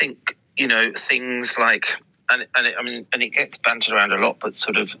I think, things like, and it gets bantered around a lot, but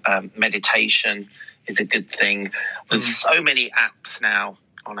sort of meditation is a good thing. There's so many apps now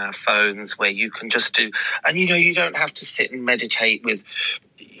on our phones where you can just do, and you don't have to sit and meditate with,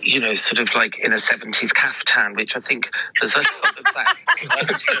 sort of like in a 70s caftan, which I think there's a lot of that.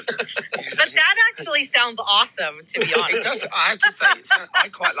 But that actually sounds awesome, to be honest. It does, I have to say, I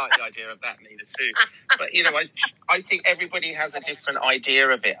quite like the idea of that, Nina, too. But, I think everybody has a different idea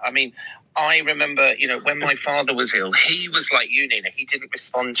of it. I mean, I remember, when my father was ill, he was like you, Nina. He didn't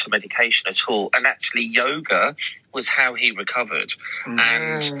respond to medication at all. And actually, yoga was how he recovered.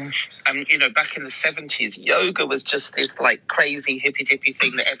 And back in the 70s, yoga was just this like crazy hippy-dippy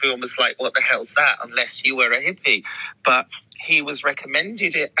thing that everyone was like, what the hell's that? Unless you were a hippie. But he was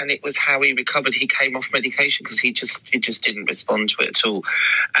recommended it, and it was how he recovered. He came off medication because he just didn't respond to it at all.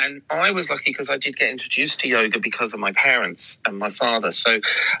 And I was lucky because I did get introduced to yoga because of my parents and my father. So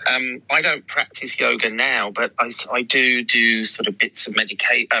I don't practice yoga now, but I do sort of bits of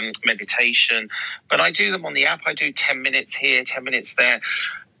meditation, but I do them on the app. I do 10 minutes here, 10 minutes there.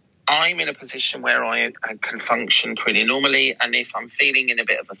 I'm in a position where I can function pretty normally, and if I'm feeling in a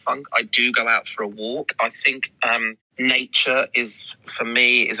bit of a funk, I do go out for a walk. I think nature is, for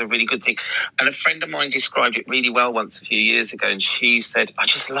me, is a really good thing. And a friend of mine described it really well once a few years ago, and she said, I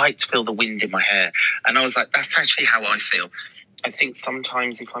just like to feel the wind in my hair. And I was like, that's actually how I feel. I think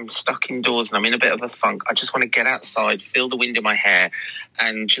sometimes if I'm stuck indoors and I'm in a bit of a funk, I just want to get outside, feel the wind in my hair,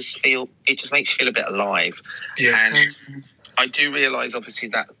 and just feel, it just makes you feel a bit alive. Yeah. And I do realise, obviously,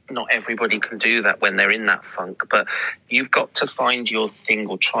 that not everybody can do that when they're in that funk, but you've got to find your thing,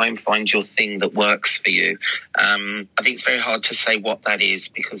 or try and find your thing that works for you. I think it's very hard to say what that is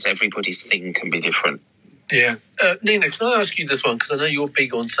because everybody's thing can be different. Yeah. Nina, can I ask you this one? Because I know you're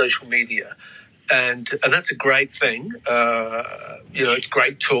big on social media. And that's a great thing. It's a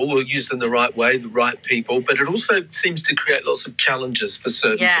great tool. We'll use it in the right way, the right people. But it also seems to create lots of challenges for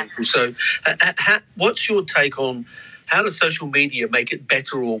certain people. So what's your take on how does social media make it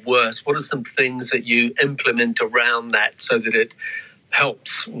better or worse? What are some things that you implement around that so that it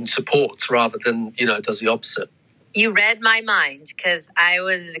helps and supports rather than, does the opposite? You read my mind, because I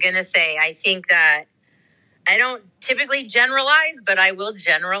was going to say, I think that I don't typically generalize, but I will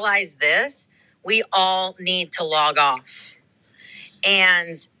generalize this. We all need to log off.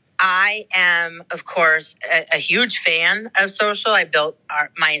 And I am, of course, a huge fan of social. I built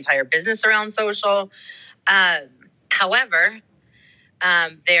my entire business around social. However,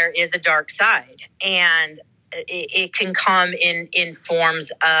 there is a dark side, and it can come in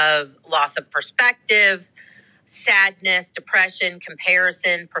forms of loss of perspective, sadness, depression,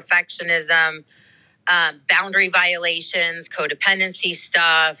 comparison, perfectionism, boundary violations, codependency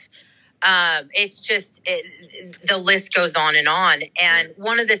stuff. It's just, the list goes on. And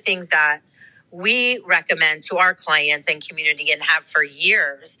one of the things that we recommend to our clients and community and have for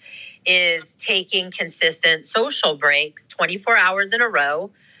years is taking consistent social breaks, 24 hours in a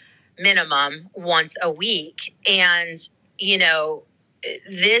row, minimum, once a week. And,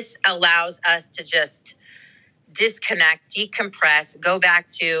 this allows us to just disconnect, decompress, go back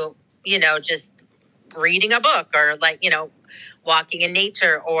to, just reading a book, or walking in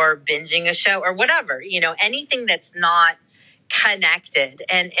nature, or binging a show, or whatever, anything that's not connected.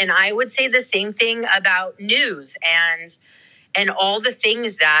 And I would say the same thing about news and all the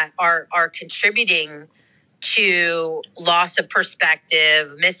things that are contributing to loss of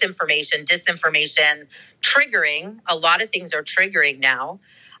perspective, misinformation, disinformation, triggering. A lot of things are triggering now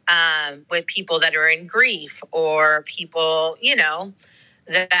with people that are in grief, or people,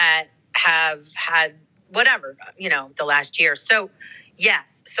 that have had whatever, the last year. So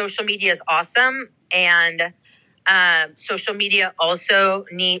yes, social media is awesome. And social media also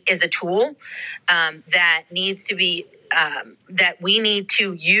is a tool that needs to be, that we need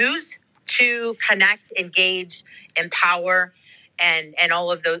to use to connect, engage, empower, and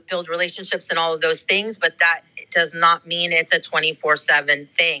all of those, build relationships and all of those things. But that does not mean it's a 24/7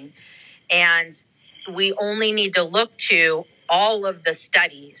 thing. And we only need to look to all of the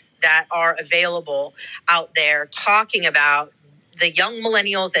studies that are available out there talking about the young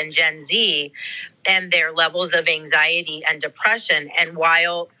millennials and Gen Z and their levels of anxiety and depression. And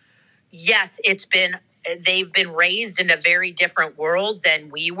while, yes, they've been raised in a very different world than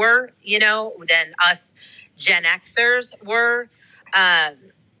we were, than us Gen Xers were. I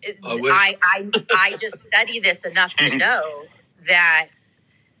just study this enough to know that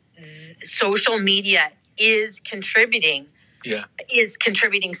social media is contributing is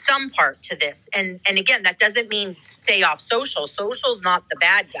contributing some part to this. And again, that doesn't mean stay off social. Social's not the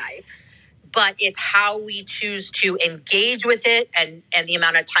bad guy, but it's how we choose to engage with it and the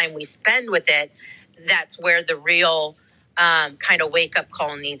amount of time we spend with it. That's where the real kind of wake up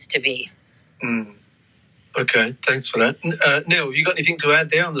call needs to be. Mm. Okay, thanks for that. Neil, have you got anything to add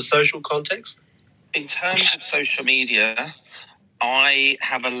there on the social context? In terms of social media, I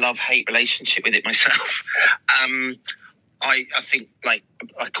have a love-hate relationship with it myself. I think, like,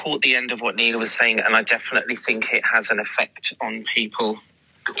 I caught the end of what Nina was saying, and I definitely think it has an effect on people.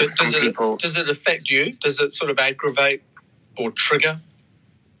 Does it affect you? Does it sort of aggravate or trigger?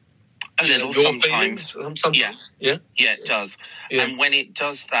 A little sometimes. Yeah, it does. Yeah. And when it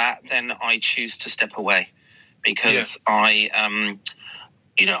does that, then I choose to step away because I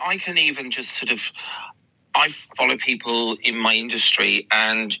can even just sort of, I follow people in my industry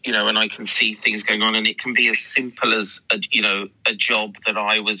and, and I can see things going on, and it can be as simple as, a job that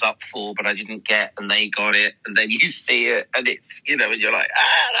I was up for, but I didn't get, and they got it. And then you see it and it's, and you're like,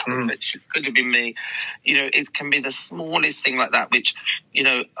 could have been me. It can be the smallest thing like that, which,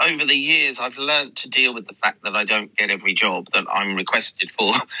 over the years, I've learned to deal with the fact that I don't get every job that I'm requested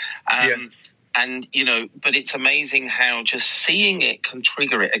for. And, but it's amazing how just seeing it can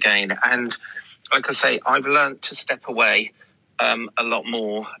trigger it again. And, like I say, I've learned to step away a lot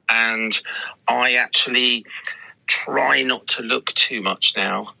more, and I actually try not to look too much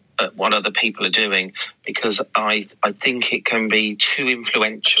now at what other people are doing, because I think it can be too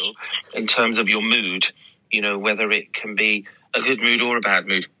influential in terms of your mood, whether it can be a good mood or a bad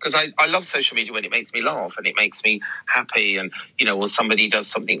mood. Because I love social media when it makes me laugh and it makes me happy, and, or somebody does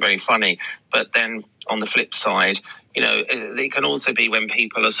something very funny. But then on the flip side, it can also be when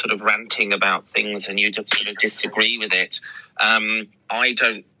people are sort of ranting about things and you just sort of disagree with it. I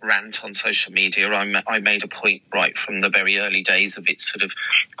don't rant on social media. I made a point right from the very early days of it sort of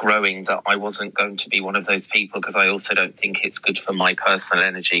growing that I wasn't going to be one of those people, because I also don't think it's good for my personal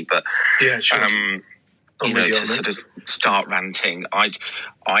energy. But yeah, sure. To sort of start ranting. I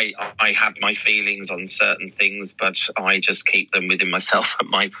have my feelings on certain things, but I just keep them within myself and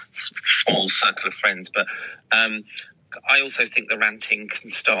my small circle of friends. But I also think the ranting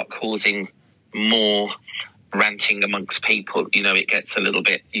can start causing more ranting amongst people. It gets a little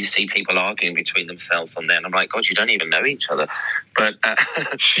bit, you see people arguing between themselves on there, and I'm like, God, you don't even know each other. But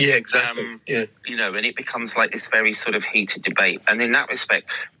yeah, exactly. And it becomes like this very sort of heated debate. And in that respect,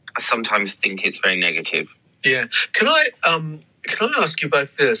 I sometimes think it's very negative. Yeah. Can I ask you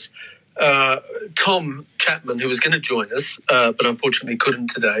both this? Tom Chapman, who was going to join us, but unfortunately couldn't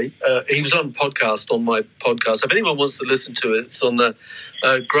today, he was on a podcast, on my podcast. If anyone wants to listen to it, it's on the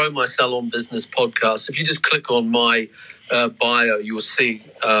Grow My Salon Business podcast. If you just click on my bio, you'll see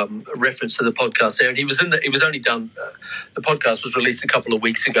a reference to the podcast there. And he was only done, the podcast was released a couple of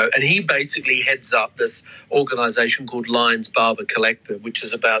weeks ago, and he basically heads up this organization called Lions Barber Collective, which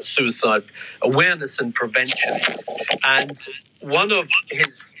is about suicide awareness and prevention. And one of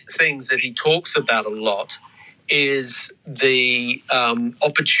his things that he talks about a lot is the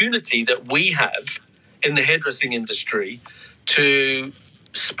opportunity that we have in the hairdressing industry to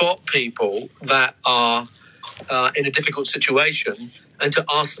spot people that are in a difficult situation and to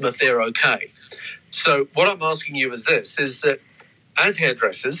ask them if they're okay. So what I'm asking you is this, is that as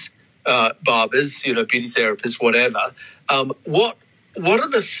hairdressers, barbers, beauty therapists, whatever, what are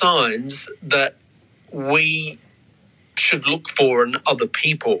the signs that we should look for in other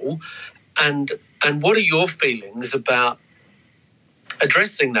people, and what are your feelings about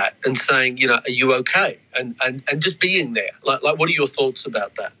addressing that and saying, are you okay? And just being there. Like what are your thoughts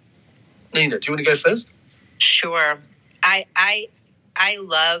about that? Nina, do you want to go first? Sure. I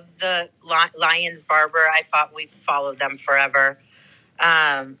love the Lions Barber. I thought we've followed them forever.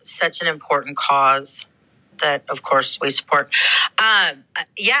 Such an important cause that, of course, we support.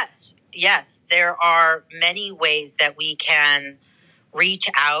 Yes, there are many ways that we can reach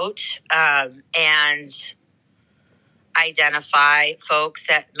out and identify folks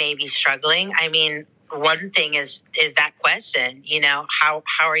that may be struggling. I mean, one thing is that question, how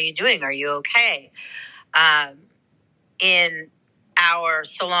are you doing? Are you okay? In our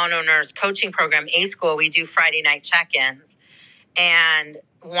salon owners coaching program, A-School, we do Friday night check-ins. And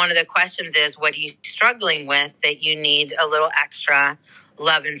one of the questions is, what are you struggling with that you need a little extra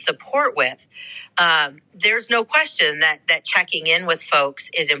love and support with? There's no question that checking in with folks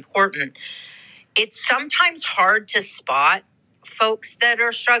is important. It's sometimes hard to spot folks that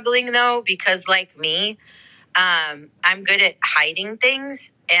are struggling, though, because like me, I'm good at hiding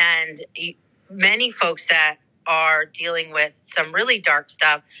things. And many folks that are dealing with some really dark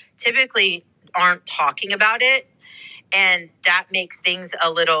stuff typically aren't talking about it. and that makes things a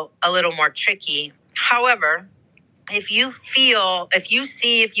little more tricky. However, if you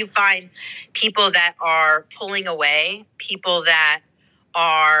find people that are pulling away, people that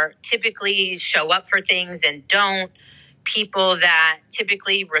are typically show up for things and don't, people that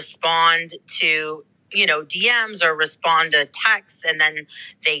typically respond to, DMs or respond to texts and then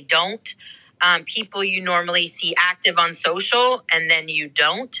they don't, people you normally see active on social and then you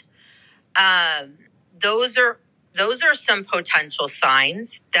don't, those are some potential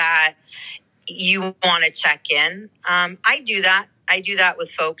signs that you want to check in. I do that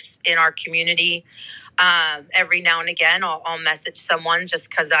with folks in our community. Every now and again, I'll message someone just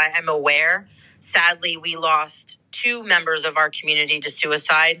because I'm aware. Sadly, we lost 2 members of our community to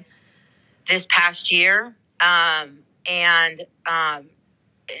suicide this past year.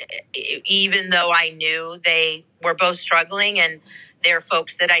 Even though I knew they were both struggling, and they're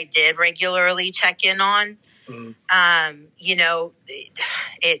folks that I did regularly check in on,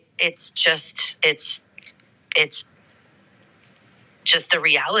 it's just the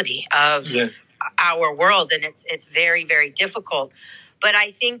reality of our world, and it's very, very difficult. But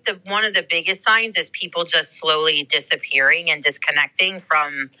I think that one of the biggest signs is people just slowly disappearing and disconnecting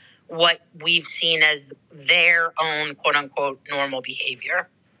from what we've seen as their own quote unquote normal behavior.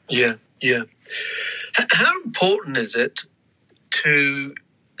 Yeah. How important is it to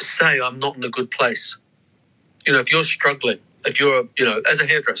say I'm not in a good place? If you're struggling, if you're, as a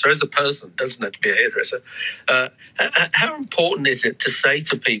hairdresser, as a person, doesn't have to be a hairdresser, how important is it to say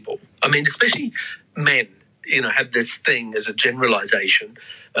to people, I mean, especially men, have this thing as a generalization,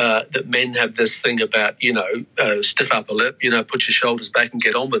 that men have this thing about, stiff upper lip, put your shoulders back and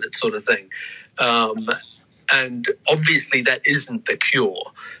get on with it sort of thing. And obviously that isn't the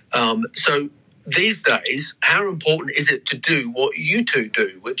cure. So these days, how important is it to do what you two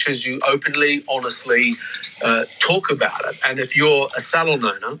do, which is you openly, honestly talk about it? And if you're a salon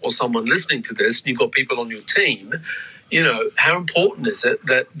owner or someone listening to this and you've got people on your team, how important is it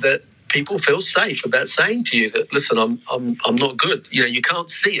that people feel safe about saying to you that, listen, I'm not good. You can't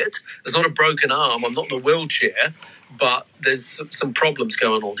see it. There's not a broken arm. I'm not in a wheelchair, but there's some problems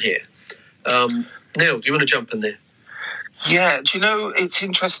going on here. Neil, do you want to jump in there? Yeah, do you know, it's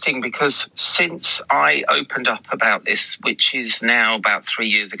interesting because since I opened up about this, which is now about 3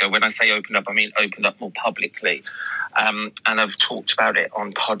 years ago, when I say opened up, I mean opened up more publicly, and I've talked about it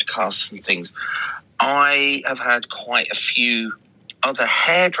on podcasts and things, I have had quite a few other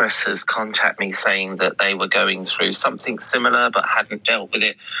hairdressers contact me saying that they were going through something similar but hadn't dealt with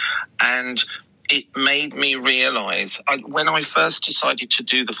it. And it made me realise, when I first decided to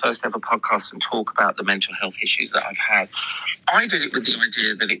do the first ever podcast and talk about the mental health issues that I've had, I did it with the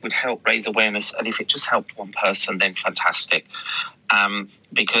idea that it would help raise awareness, and if it just helped one person, then fantastic.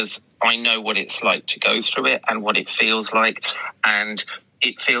 Because I know what it's like to go through it and what it feels like, and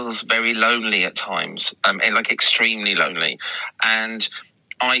it feels very lonely at times, like extremely lonely. And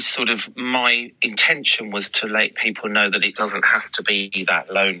my intention was to let people know that it doesn't have to be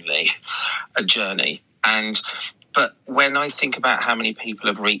that lonely a journey. But when I think about how many people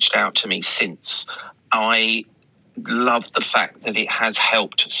have reached out to me since, I love the fact that it has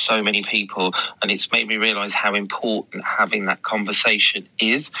helped so many people, and it's made me realize how important having that conversation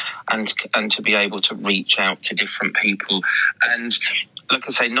is, and to be able to reach out to different people. And like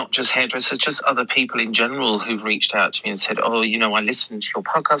I say, not just hairdressers, just other people in general who've reached out to me and said, oh, I listened to your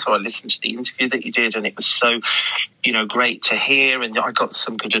podcast, or I listened to the interview that you did, and it was so, great to hear, and I got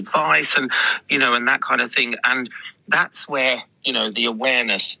some good advice, and, and that kind of thing. And that's where, the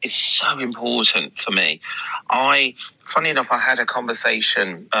awareness is so important for me. Funny enough, I had a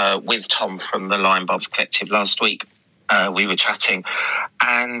conversation with Tom from the Lion Bobs Collective last week. We were chatting,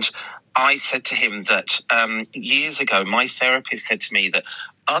 and I said to him that years ago, my therapist said to me that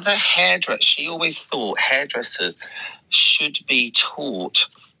other hairdressers, she always thought hairdressers should be taught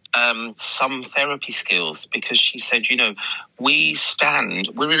some therapy skills, because she said,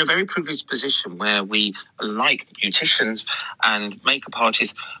 we're in a very privileged position where we, like beauticians and makeup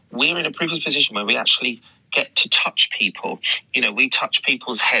artists, we're in a privileged position where we actually get to touch people. We touch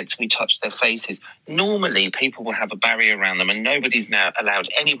people's heads, we touch their faces. Normally, people will have a barrier around them, and nobody's now allowed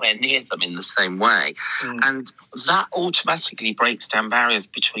anywhere near them in the same way. And that automatically breaks down barriers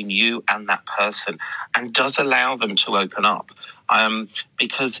between you and that person, and does allow them to open up.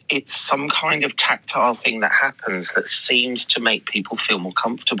 Because it's some kind of tactile thing that happens that seems to make people feel more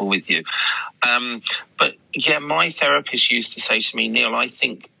comfortable with you. But yeah, my therapist used to say to me, Neil, I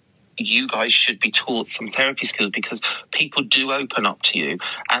think you guys should be taught some therapy skills, because people do open up to you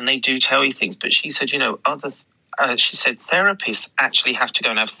and they do tell you things. But she said, she said therapists actually have to go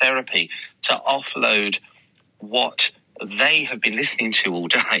and have therapy to offload what they have been listening to all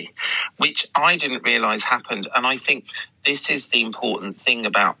day, which I didn't realise happened. And I think this is the important thing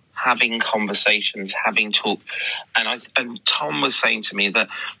about having conversations, having talks. And Tom was saying to me that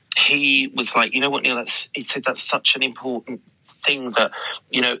he was like, you know what, Neil, he said that's such an important thing that,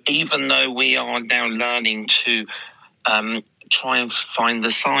 you know, even though we are now learning to try and find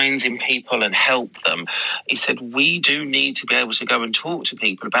the signs in people and help them, he said we do need to be able to go and talk to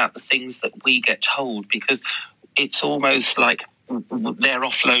people about the things that we get told, because it's almost like they're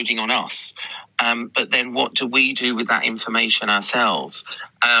offloading on us. But then what do we do with that information ourselves?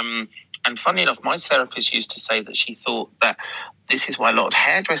 And funny enough, my therapist used to say that she thought that this is why a lot of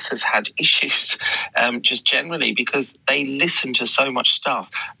hairdressers had issues, just generally, because they listen to so much stuff,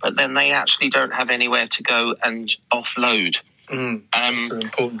 but then they actually don't have anywhere to go and offload. That's an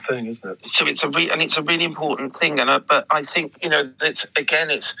important thing, isn't it? So it's a really important thing. But I think, you know, it's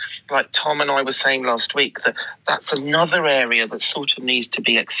like Tom and I were saying last week, that's another area that sort of needs to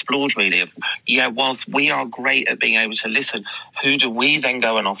be explored, really. Whilst we are great at being able to listen, who do we then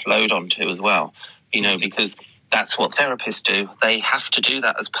go and offload onto as well? You know, because that's what therapists do. They have to do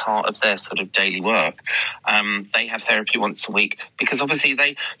that as part of their sort of daily work. They have therapy once a week because obviously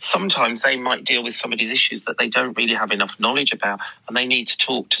sometimes they might deal with somebody's issues that they don't really have enough knowledge about, and they need to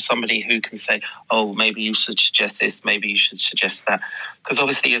talk to somebody who can say, oh, maybe you should suggest this, maybe you should suggest that. Because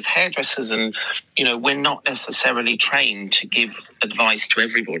obviously as hairdressers, and, you know, we're not necessarily trained to give advice to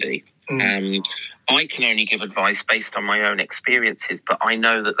everybody. I can only give advice based on my own experiences, but I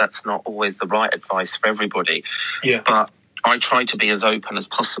know that that's not always the right advice for everybody. Yeah. But I try to be as open as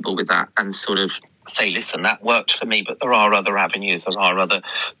possible with that and sort of say, listen, that worked for me, but there are other avenues, there are other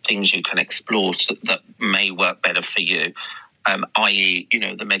things you can explore that may work better for you. I.e., you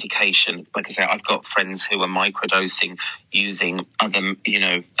know, the medication. Like I say, I've got friends who are microdosing using other, you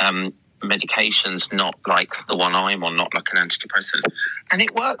know, medications, not like the one I'm on, not like an antidepressant, and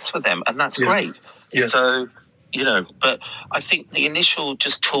it works for them, and that's great. Yeah. So, you know, but I think the initial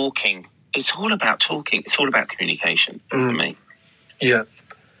just talking, it's all about talking, it's all about communication for me. Yeah.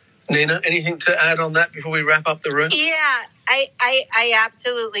 Nina, anything to add on that before we wrap up the room? Yeah, I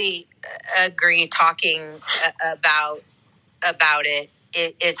absolutely agree. Talking about it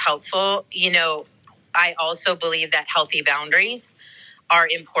is helpful. You know, I also believe that healthy boundaries are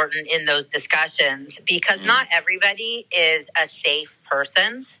important in those discussions, because not everybody is a safe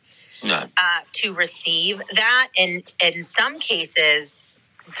person to receive that. And in some cases,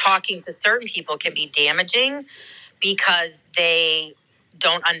 talking to certain people can be damaging because they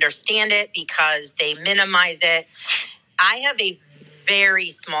don't understand it, because they minimize it. I have a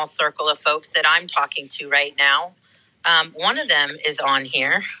very small circle of folks that I'm talking to right now. One of them is on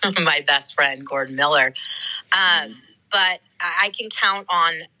here, my best friend, Gordon Miller. But I can count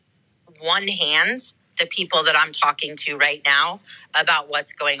on one hand the people that I'm talking to right now about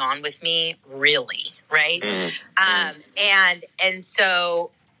what's going on with me, really, right? And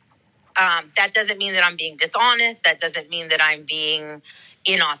so that doesn't mean that I'm being dishonest. That doesn't mean that I'm being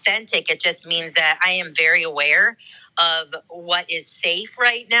inauthentic. It just means that I am very aware of what is safe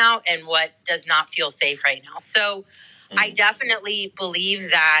right now and what does not feel safe right now. So I definitely believe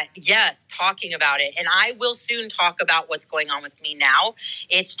that, yes, talking about it. And I will soon talk about what's going on with me now.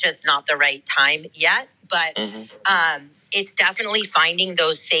 It's just not the right time yet. But it's definitely finding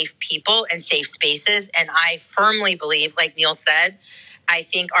those safe people and safe spaces. And I firmly believe, like Neil said, I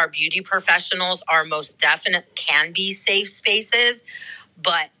think our beauty professionals are most definite can be safe spaces.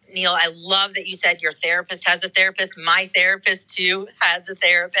 But Neil, I love that you said your therapist has a therapist. My therapist, too, has a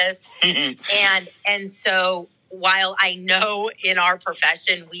therapist. And so while I know in our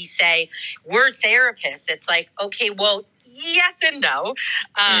profession we say we're therapists, it's like, okay, well, yes and no.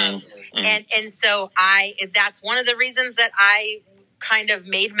 And so that's one of the reasons that I kind of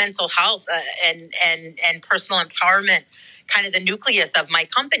made mental health and personal empowerment kind of the nucleus of my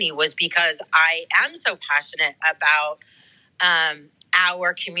company, was because I am so passionate about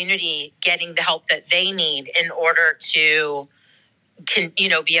our community getting the help that they need in order to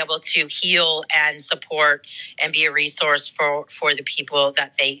be able to heal and support and be a resource for the people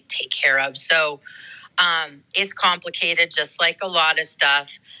that they take care of. So it's complicated, just like a lot of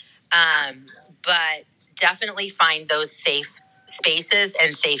stuff, but definitely find those safe spaces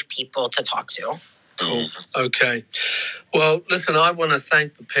and safe people to talk to. Cool. Okay. Well, listen, I want to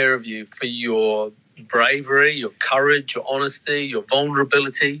thank the pair of you for your bravery, your courage, your honesty, your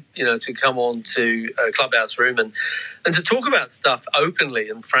vulnerability, to come on to Clubhouse Room and to talk about stuff openly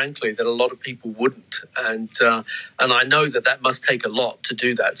and frankly that a lot of people wouldn't. And I know that must take a lot to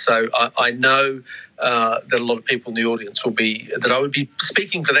do that. So I know that a lot of people in the audience I would be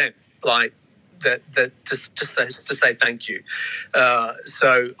speaking for them, like, to say thank you.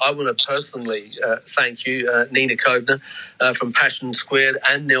 So I want to personally thank you, Nina Kovner from Passion Squared,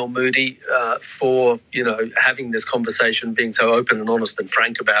 and Neil Moody for having this conversation, being so open and honest and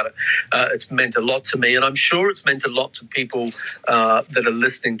frank about it. It's meant a lot to me, and I'm sure it's meant a lot to people that are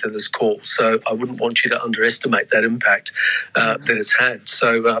listening to this call. So I wouldn't want you to underestimate that impact that it's had.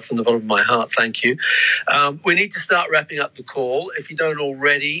 So from the bottom of my heart, thank you. We need to start wrapping up the call. If you don't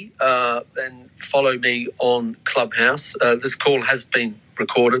already, then follow me on Clubhouse. This call has been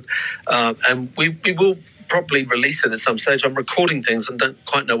recorded, and we will probably release it at some stage. I'm recording things and don't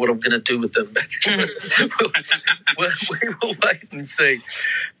quite know what I'm going to do with them, but we will wait and see.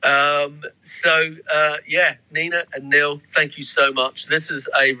 Nina and Neil, thank you so much. This is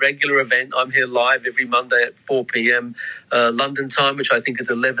a regular event. I'm here live every Monday at 4 p.m. London time, which I think is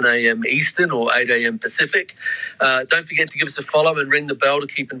 11 a.m. Eastern or 8 a.m. Pacific. Don't forget to give us a follow and ring the bell to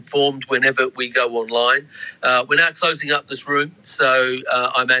keep informed whenever we go online. We're now closing up this room, so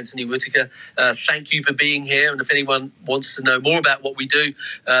I'm Anthony Whitaker. Thank you for being here, and if anyone wants to know more about what we do,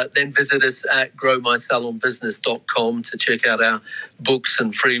 then visit us at growmysalonbusiness.com to check out our books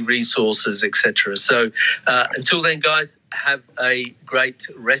and free resources, etc. So until then, guys, have a great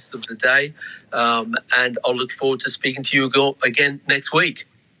rest of the day, and I'll look forward to speaking to you again next week.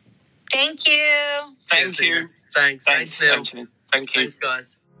 Thank you. Thank you. Thanks, Neil. Anthony. Thank you. Thanks,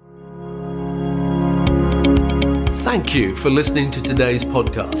 guys. Thank you for listening to today's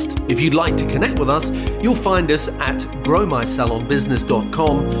podcast. If you'd like to connect with us, you'll find us at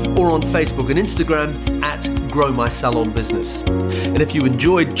growmysalonbusiness.com or on Facebook and Instagram at growmysalonbusiness. And if you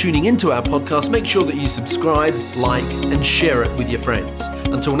enjoyed tuning into our podcast, make sure that you subscribe, like, and share it with your friends.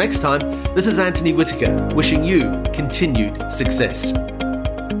 Until next time, this is Anthony Whitaker, wishing you continued success.